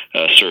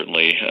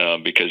 certainly,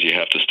 because you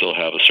have to still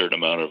have a certain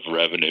amount of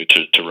revenue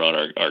to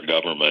run our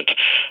government.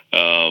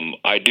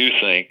 I do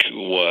think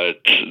what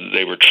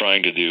they were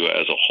trying to do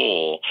as a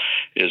whole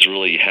is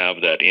really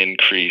have that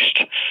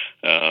increased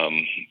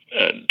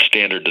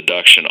standard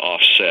deduction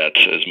offset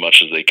as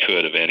much as they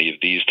could of any of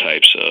these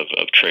types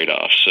of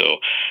trade-offs. So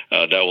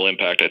that will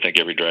impact, I think,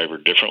 every driver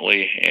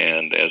differently.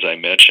 And as I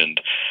mentioned,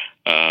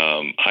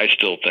 I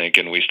still think,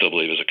 and we still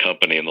believe as a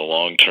company in the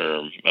long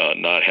term,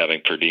 not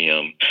having per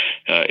diem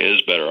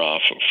is better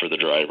off for the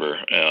driver.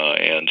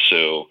 And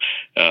so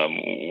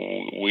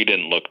we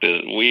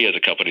as a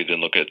company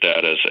didn't look at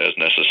that as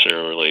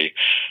necessarily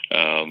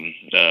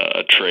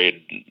a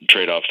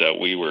trade-off that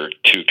we were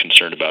too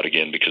concerned about,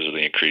 again, because of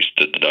the increased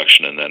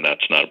deduction. And then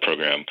that's not a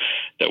program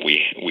that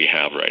we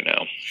have right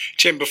now.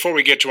 Tim, before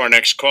we get to our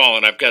next call,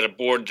 and I've got a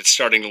board that's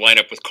starting to line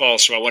up with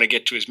calls, so I want to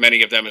get to as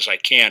many of them as I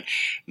can.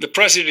 The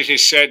president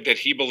has said that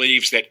he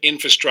believes that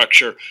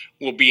infrastructure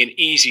will be an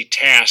easy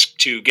task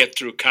to get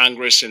through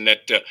Congress, and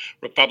that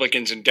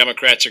Republicans and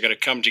Democrats are going to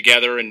come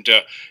together and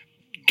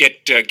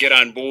get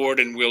on board,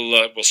 and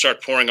we'll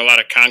start pouring a lot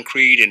of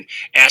concrete and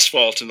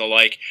asphalt and the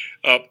like.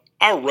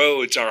 Our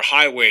roads, our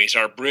highways,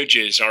 our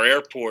bridges, our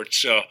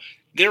airports,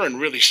 they're in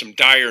really some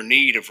dire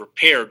need of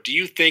repair. Do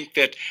you think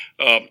that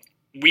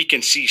we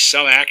can see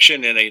some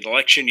action in an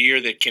election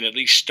year that can at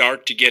least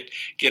start to get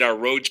our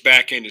roads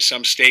back into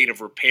some state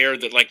of repair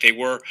that like they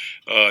were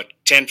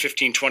 10,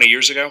 15, 20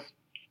 years ago?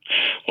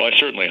 Well, I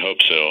certainly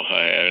hope so.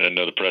 I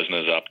know the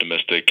president is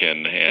optimistic,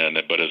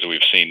 but as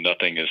we've seen,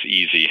 nothing is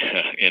easy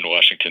in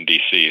Washington,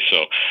 D.C.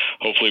 So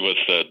hopefully with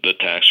the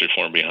tax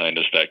reform behind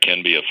us, that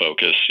can be a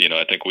focus.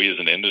 I think we as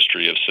an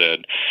industry have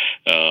said,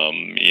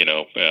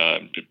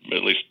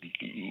 at least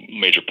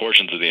major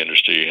portions of the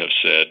industry have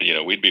said,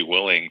 we'd be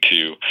willing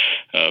to,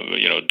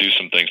 do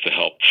some things to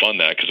help fund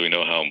that because we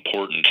know how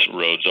important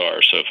roads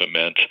are. So if it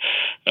meant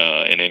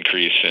an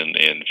increase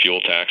in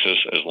fuel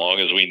taxes, as long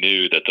as we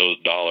knew that those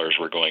dollars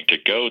were going to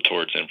go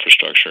towards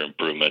infrastructure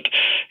improvement,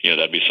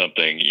 that'd be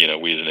something,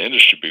 we as an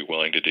industry be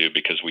willing to do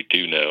because we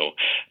do know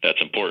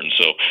that's important.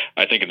 So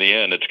I think in the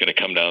end, it's going to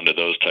come down to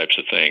those types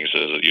of things,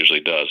 as it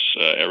usually does.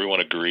 Everyone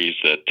agrees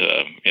that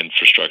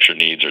infrastructure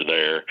needs are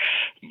there,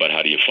 but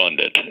how do you fund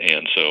it?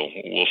 And so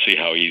we'll see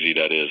how easy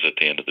that is at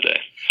the end of the day.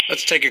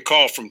 Let's take a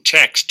call from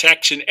Tex.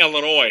 Tex in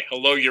Illinois.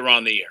 Hello, you're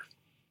on the air.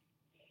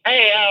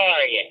 Hey, how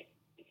are you?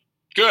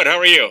 Good, how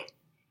are you?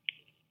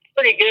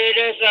 Pretty good.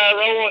 Just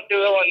rolling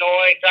through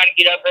Illinois, trying to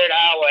get up here to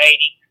Highway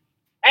 80.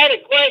 I had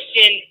a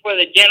question for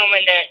the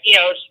gentleman that, is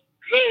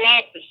a little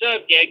off the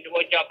subject of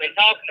what y'all been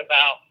talking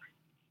about.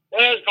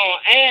 What I was going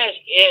to ask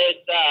is,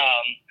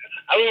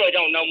 I really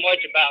don't know much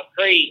about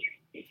Creed.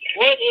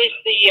 What is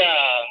the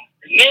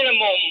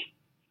minimum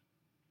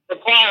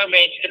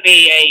requirements to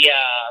be a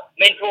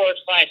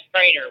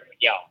mentor/trainer with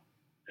y'all?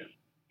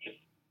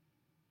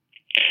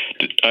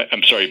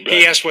 I'm sorry.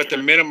 He asked what the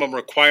minimum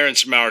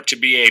requirements are to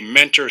be a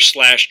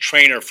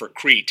mentor/trainer for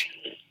Crete.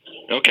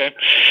 Okay.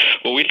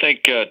 Well, we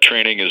think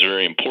training is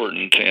very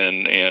important,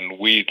 and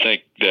we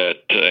think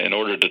that in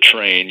order to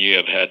train, you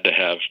have had to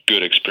have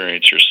good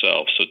experience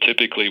yourself. So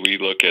typically we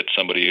look at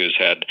somebody who's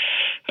had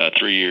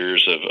 3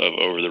 years of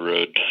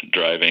over-the-road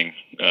driving,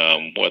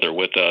 whether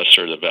with us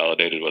or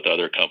validated with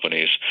other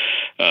companies,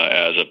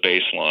 as a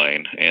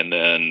baseline. And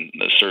then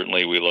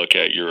certainly we look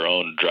at your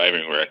own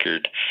driving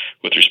record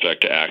with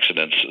respect to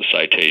accidents,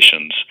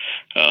 citations,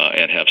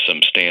 and have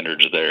some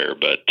standards there.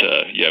 But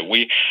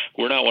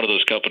we're not one of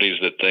those companies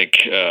that think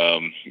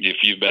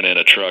if you've been in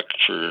a truck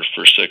for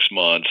 6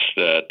 months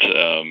that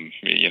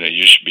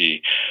you should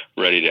be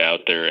ready to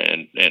out there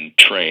and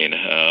train.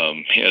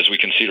 As we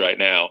can see right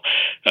now,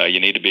 you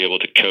need to be able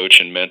to coach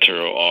and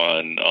mentor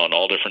on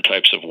all different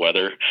types of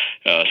weather.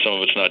 Some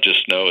of it's not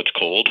just snow, it's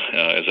cold,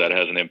 as that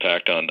has an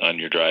impact on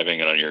your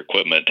driving and on your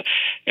equipment.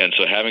 And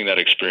so having that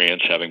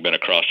experience, having been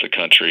across the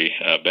country,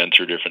 been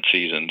through different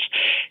seasons,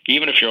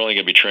 even if you're only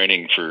going to be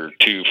training for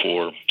 2,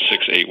 4,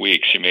 6, 8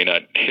 weeks, you may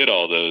not hit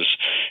all those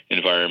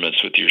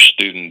environments with your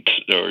student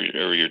or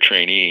your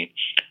trainee.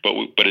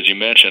 But as you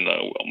mentioned,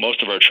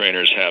 most of our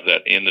trainers have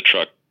that in the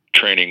truck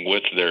training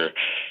with their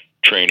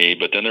trainee,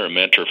 but then they're a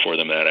mentor for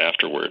them that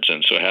afterwards.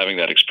 And so having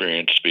that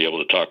experience to be able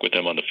to talk with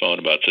them on the phone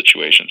about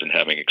situations and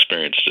having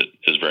experienced it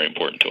is very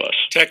important to us.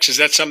 Tex, is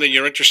that something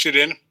you're interested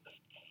in?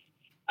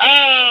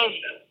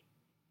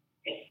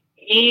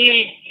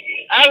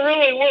 I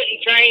really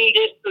wouldn't train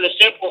just for the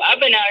simple. I've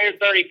been out here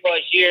 30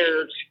 plus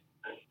years,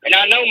 and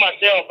I know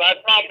myself,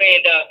 I'd probably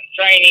end up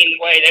training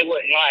the way they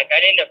wouldn't like.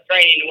 I'd end up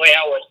training the way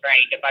I was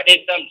trained. If I did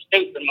something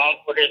stupid, my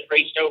uncle would just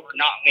reached over and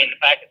knocked me in the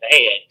back of the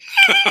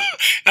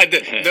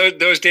head.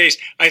 Those days,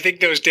 I think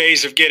those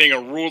days of getting a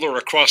ruler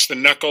across the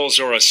knuckles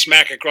or a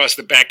smack across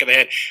the back of the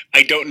head,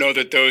 I don't know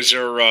that those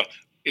are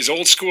as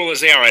old school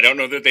as they are. I don't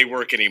know that they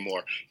work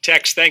anymore.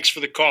 Tex, thanks for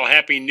the call.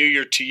 Happy New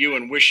Year to you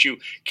and wish you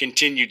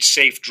continued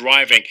safe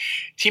driving.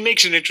 He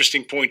makes an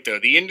interesting point, though.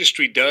 The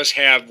industry does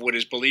have what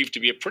is believed to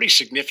be a pretty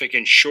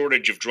significant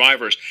shortage of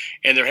drivers,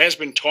 and there has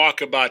been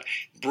talk about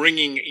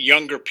bringing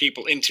younger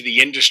people into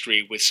the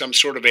industry with some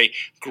sort of a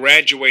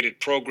graduated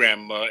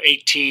program,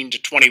 18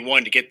 to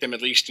 21, to get them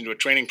at least into a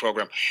training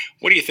program.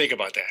 What do you think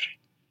about that?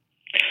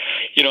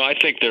 I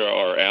think there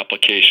are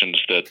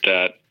applications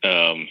that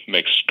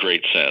makes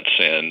great sense.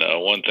 And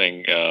one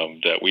thing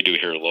that we do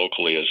here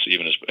locally is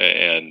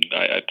and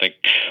I think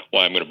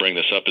why I'm going to bring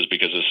this up is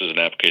because this is an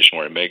application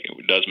where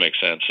it does make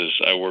sense. Is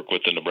I work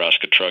with the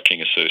Nebraska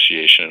Trucking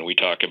Association, and we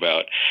talk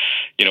about,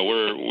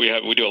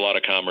 we do a lot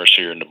of commerce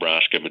here in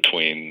Nebraska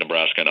between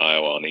Nebraska and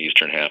Iowa on the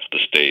eastern half of the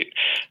state,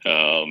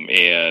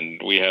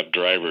 and we have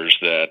drivers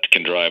that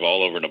can drive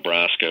all over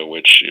Nebraska,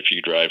 which if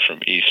you drive from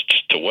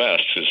east to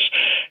west is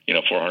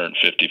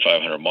 450,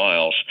 500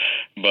 miles.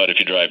 But if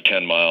you drive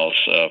 10 miles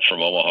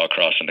from Omaha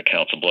across into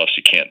Council Bluffs,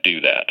 you can't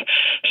do that.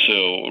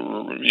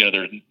 So,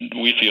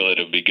 we feel it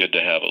would be good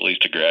to have at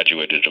least a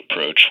graduated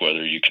approach,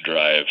 whether you could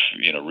drive,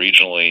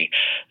 regionally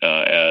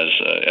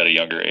at a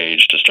younger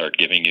age to start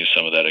giving you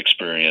some of that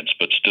experience,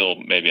 but still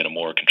maybe in a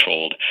more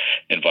controlled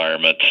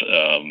environment,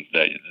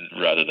 that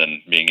rather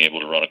than being able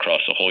to run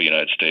across the whole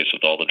United States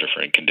with all the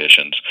different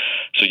conditions.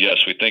 So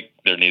yes, we think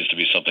there needs to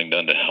be something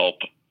done to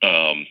help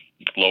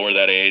lower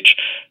that age,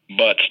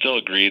 but still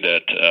agree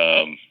that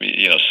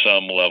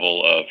some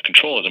level of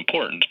control is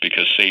important,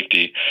 because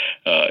safety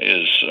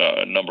is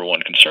number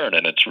one concern,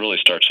 and it really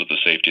starts with the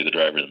safety of the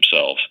driver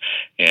themselves,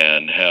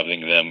 and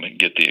having them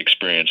get the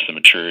experience, the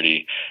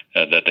maturity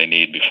that they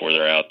need before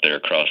they're out there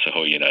across the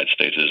whole United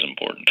States is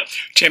important.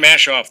 Tim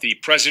Aschoff, the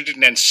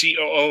president and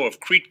COO of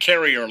Crete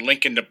Carrier in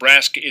Lincoln,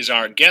 Nebraska, is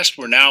our guest.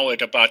 We're now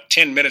at about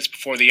 10 minutes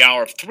before the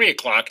hour of 3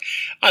 o'clock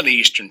on the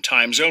Eastern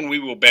Time Zone. We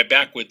will be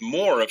back with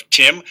more of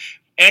Tim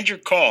and your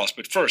calls.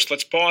 But first,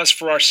 let's pause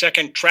for our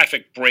second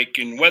traffic break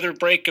and weather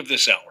break of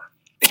this hour.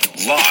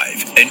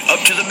 Live and up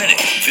to the minute,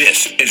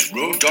 this is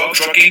Road Dog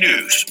Trucking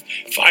News.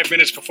 5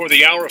 minutes before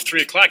the hour of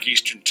 3 o'clock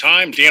Eastern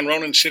Time, Dan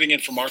Ronan sitting in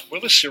for Mark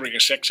Willis,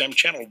 Sirius XM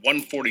Channel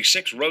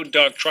 146. Road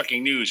Dog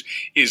Trucking News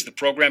is the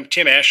program.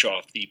 Tim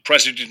Aschoff, the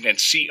president and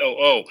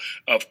COO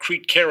of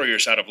Crete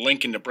Carriers out of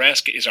Lincoln,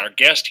 Nebraska, is our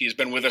guest. He has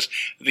been with us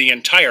the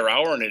entire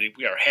hour, and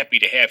we are happy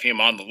to have him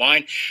on the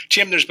line.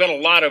 Tim, there's been a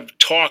lot of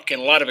talk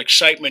and a lot of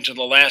excitement in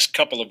the last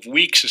couple of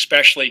weeks,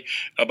 especially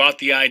about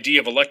the idea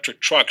of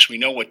electric trucks. We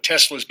know what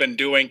Tesla's been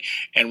doing,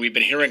 and we've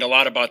been hearing a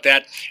lot about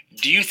that.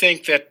 Do you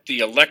think that the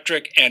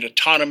electric and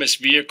autonomous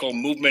vehicle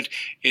movement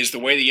is the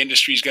way the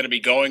industry is going to be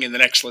going in the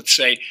next, let's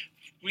say,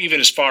 even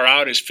as far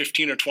out as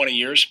 15 or 20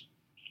 years?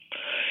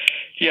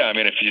 Yeah, I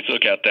mean, if you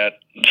look at that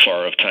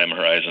far of time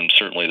horizon,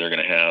 certainly they're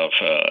going to have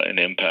an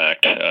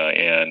impact,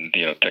 and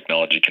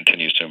technology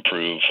continues to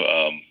improve.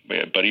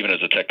 But even as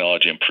the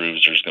technology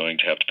improves, there's going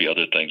to have to be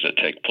other things that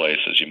take place,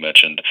 as you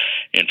mentioned,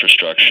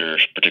 infrastructure,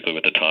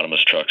 particularly with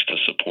autonomous trucks to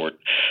support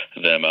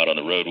them out on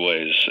the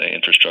roadways,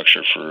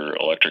 infrastructure for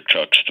electric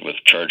trucks with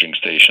charging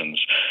stations,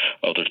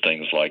 other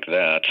things like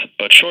that.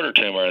 But shorter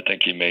term, I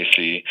think you may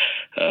see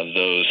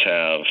those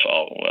have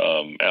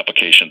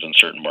applications in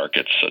certain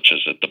markets, such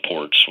as at the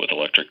ports with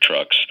electric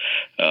trucks,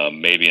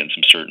 maybe in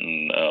some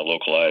certain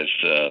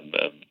localized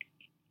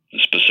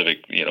specific,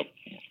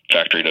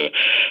 factory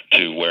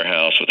to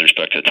warehouse with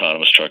respect to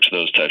autonomous trucks,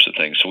 those types of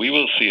things. So we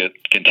will see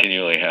it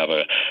continually have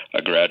a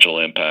gradual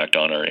impact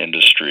on our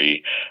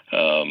industry.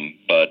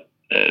 But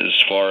as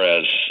far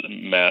as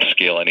mass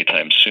scale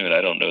anytime soon, I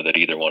don't know that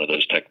either one of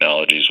those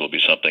technologies will be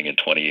something in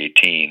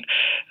 2018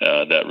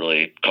 that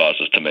really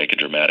causes us to make a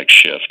dramatic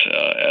shift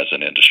as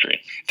an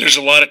industry. There's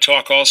a lot of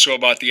talk also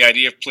about the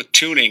idea of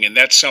platooning, and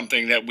that's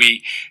something that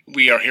we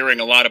are hearing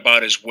a lot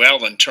about as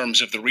well in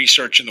terms of the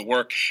research and the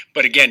work.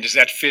 But again, does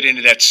that fit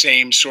into that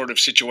same sort of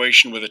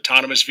situation with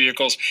autonomous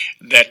vehicles,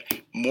 that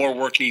more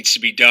work needs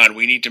to be done?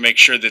 We need to make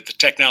sure that the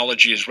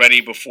technology is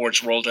ready before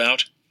it's rolled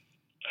out?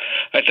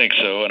 I think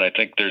so, and I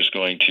think there's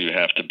going to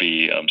have to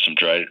be some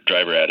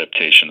driver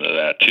adaptation to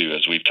that too.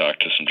 As we've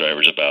talked to some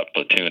drivers about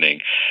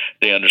platooning,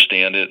 they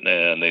understand it,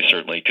 and they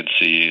certainly could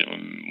see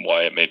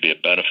why it may be a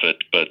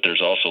benefit. But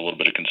there's also a little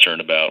bit of concern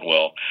about,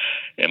 well,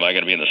 am I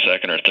going to be in the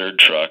second or third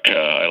truck?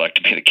 I like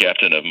to be the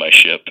captain of my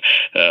ship,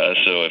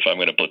 so if I'm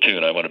going to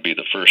platoon, I want to be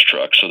the first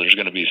truck. So there's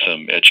going to be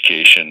some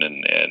education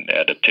and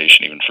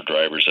adaptation even for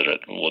drivers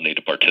that will need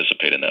to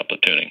participate in that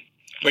platooning.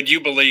 But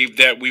you believe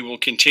that we will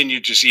continue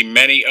to see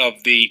many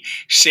of the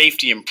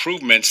safety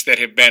improvements that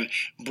have been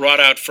brought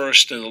out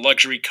first in the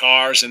luxury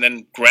cars and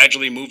then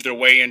gradually move their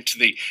way into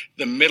the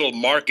middle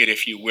market,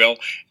 if you will,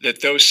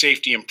 that those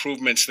safety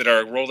improvements that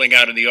are rolling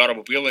out in the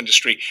automobile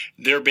industry,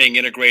 they're being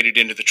integrated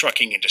into the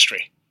trucking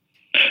industry?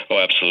 Oh,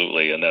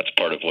 absolutely, and that's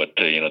part of what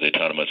the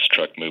autonomous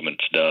truck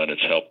movement's done.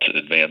 It's helped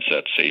advance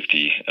that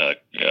safety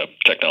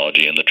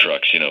technology in the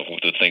trucks.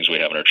 The things we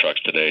have in our trucks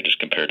today, just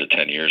compared to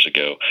 10 years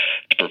ago,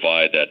 to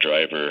provide that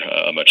driver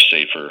a much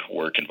safer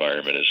work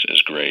environment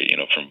is great.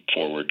 From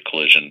forward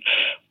collision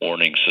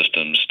warning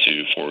systems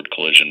to forward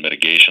collision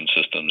mitigation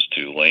systems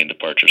to lane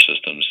departure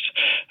systems,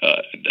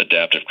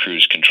 adaptive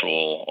cruise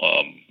control,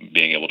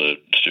 being able to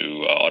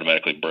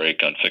automatically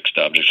brake on fixed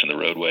objects in the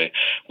roadway.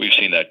 We've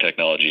seen that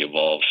technology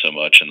evolve so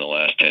much in the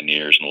last 10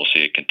 years, and we'll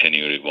see it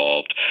continue to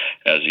evolve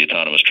as the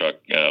autonomous truck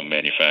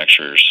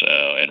manufacturers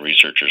and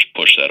researchers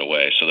push that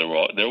away. So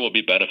there will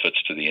be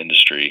benefits to the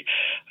industry,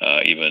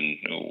 even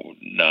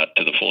not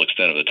to the full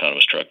extent of the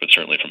autonomous truck, but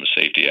certainly from a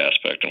safety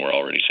aspect, and we're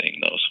already seeing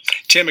those.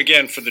 Tim,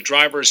 again, for the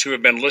drivers who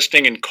have been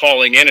listening and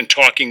calling in and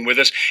talking with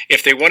us,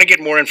 if they want to get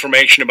more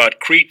information about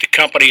Crete, the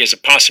company, as a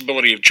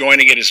possibility of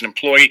joining it as an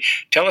employee,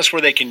 tell us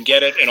where they can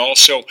get it, and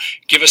also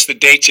give us the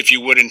dates, if you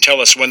would, and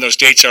tell us when those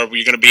dates are where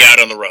you're going to be out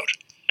on the road.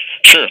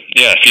 Sure.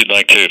 Yeah, if you'd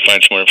like to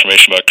find some more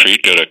information about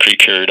Crete, go to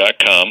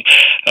CreteCarrier.com.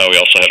 We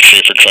also have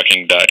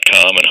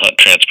SchaeferTrucking.com and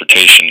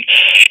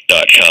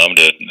HuntTransportation.com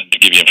to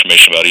give you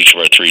information about each of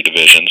our three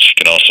divisions. You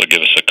can also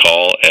give us a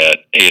call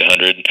at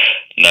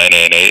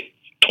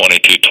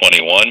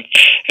 800-998-2221.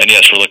 And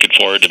yes, we're looking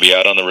forward to be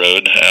out on the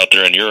road, out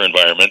there in your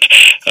environment,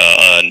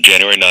 on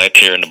January 9th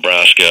here in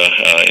Nebraska,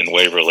 in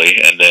Waverly.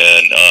 And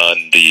then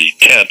on the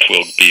 10th,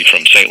 we'll be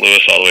from St.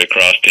 Louis all the way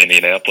across to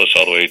Indianapolis,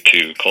 all the way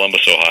to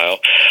Columbus, Ohio.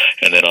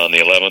 And then on the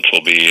 11th,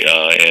 we'll be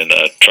in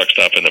a truck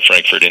stop in the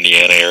Frankfort,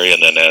 Indiana area.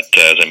 And then at,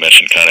 as I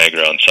mentioned,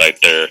 ConAgra on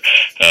site there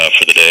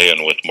for the day,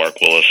 and with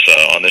Mark Willis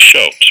on this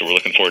show. So we're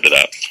looking forward to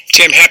that.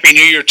 Tim, Happy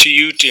New Year to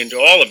you and to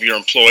all of your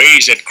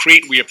employees at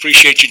Crete. We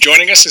appreciate you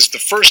joining us as the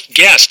first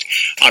guest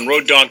on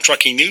Road Dog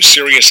Trucking News,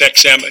 Sirius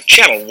XM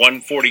Channel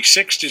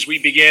 146, as we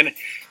begin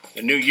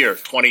the new year,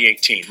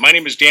 2018. My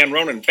name is Dan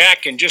Ronan.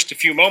 Back in just a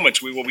few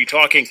moments, we will be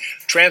talking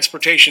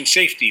transportation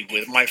safety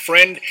with my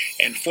friend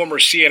and former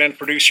CNN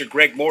producer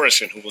Greg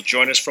Morrison, who will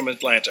join us from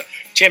Atlanta.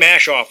 Tim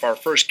Ashoff, our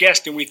first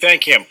guest, and we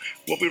thank him.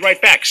 We'll be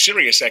right back,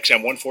 Sirius XM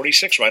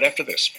 146, right after this.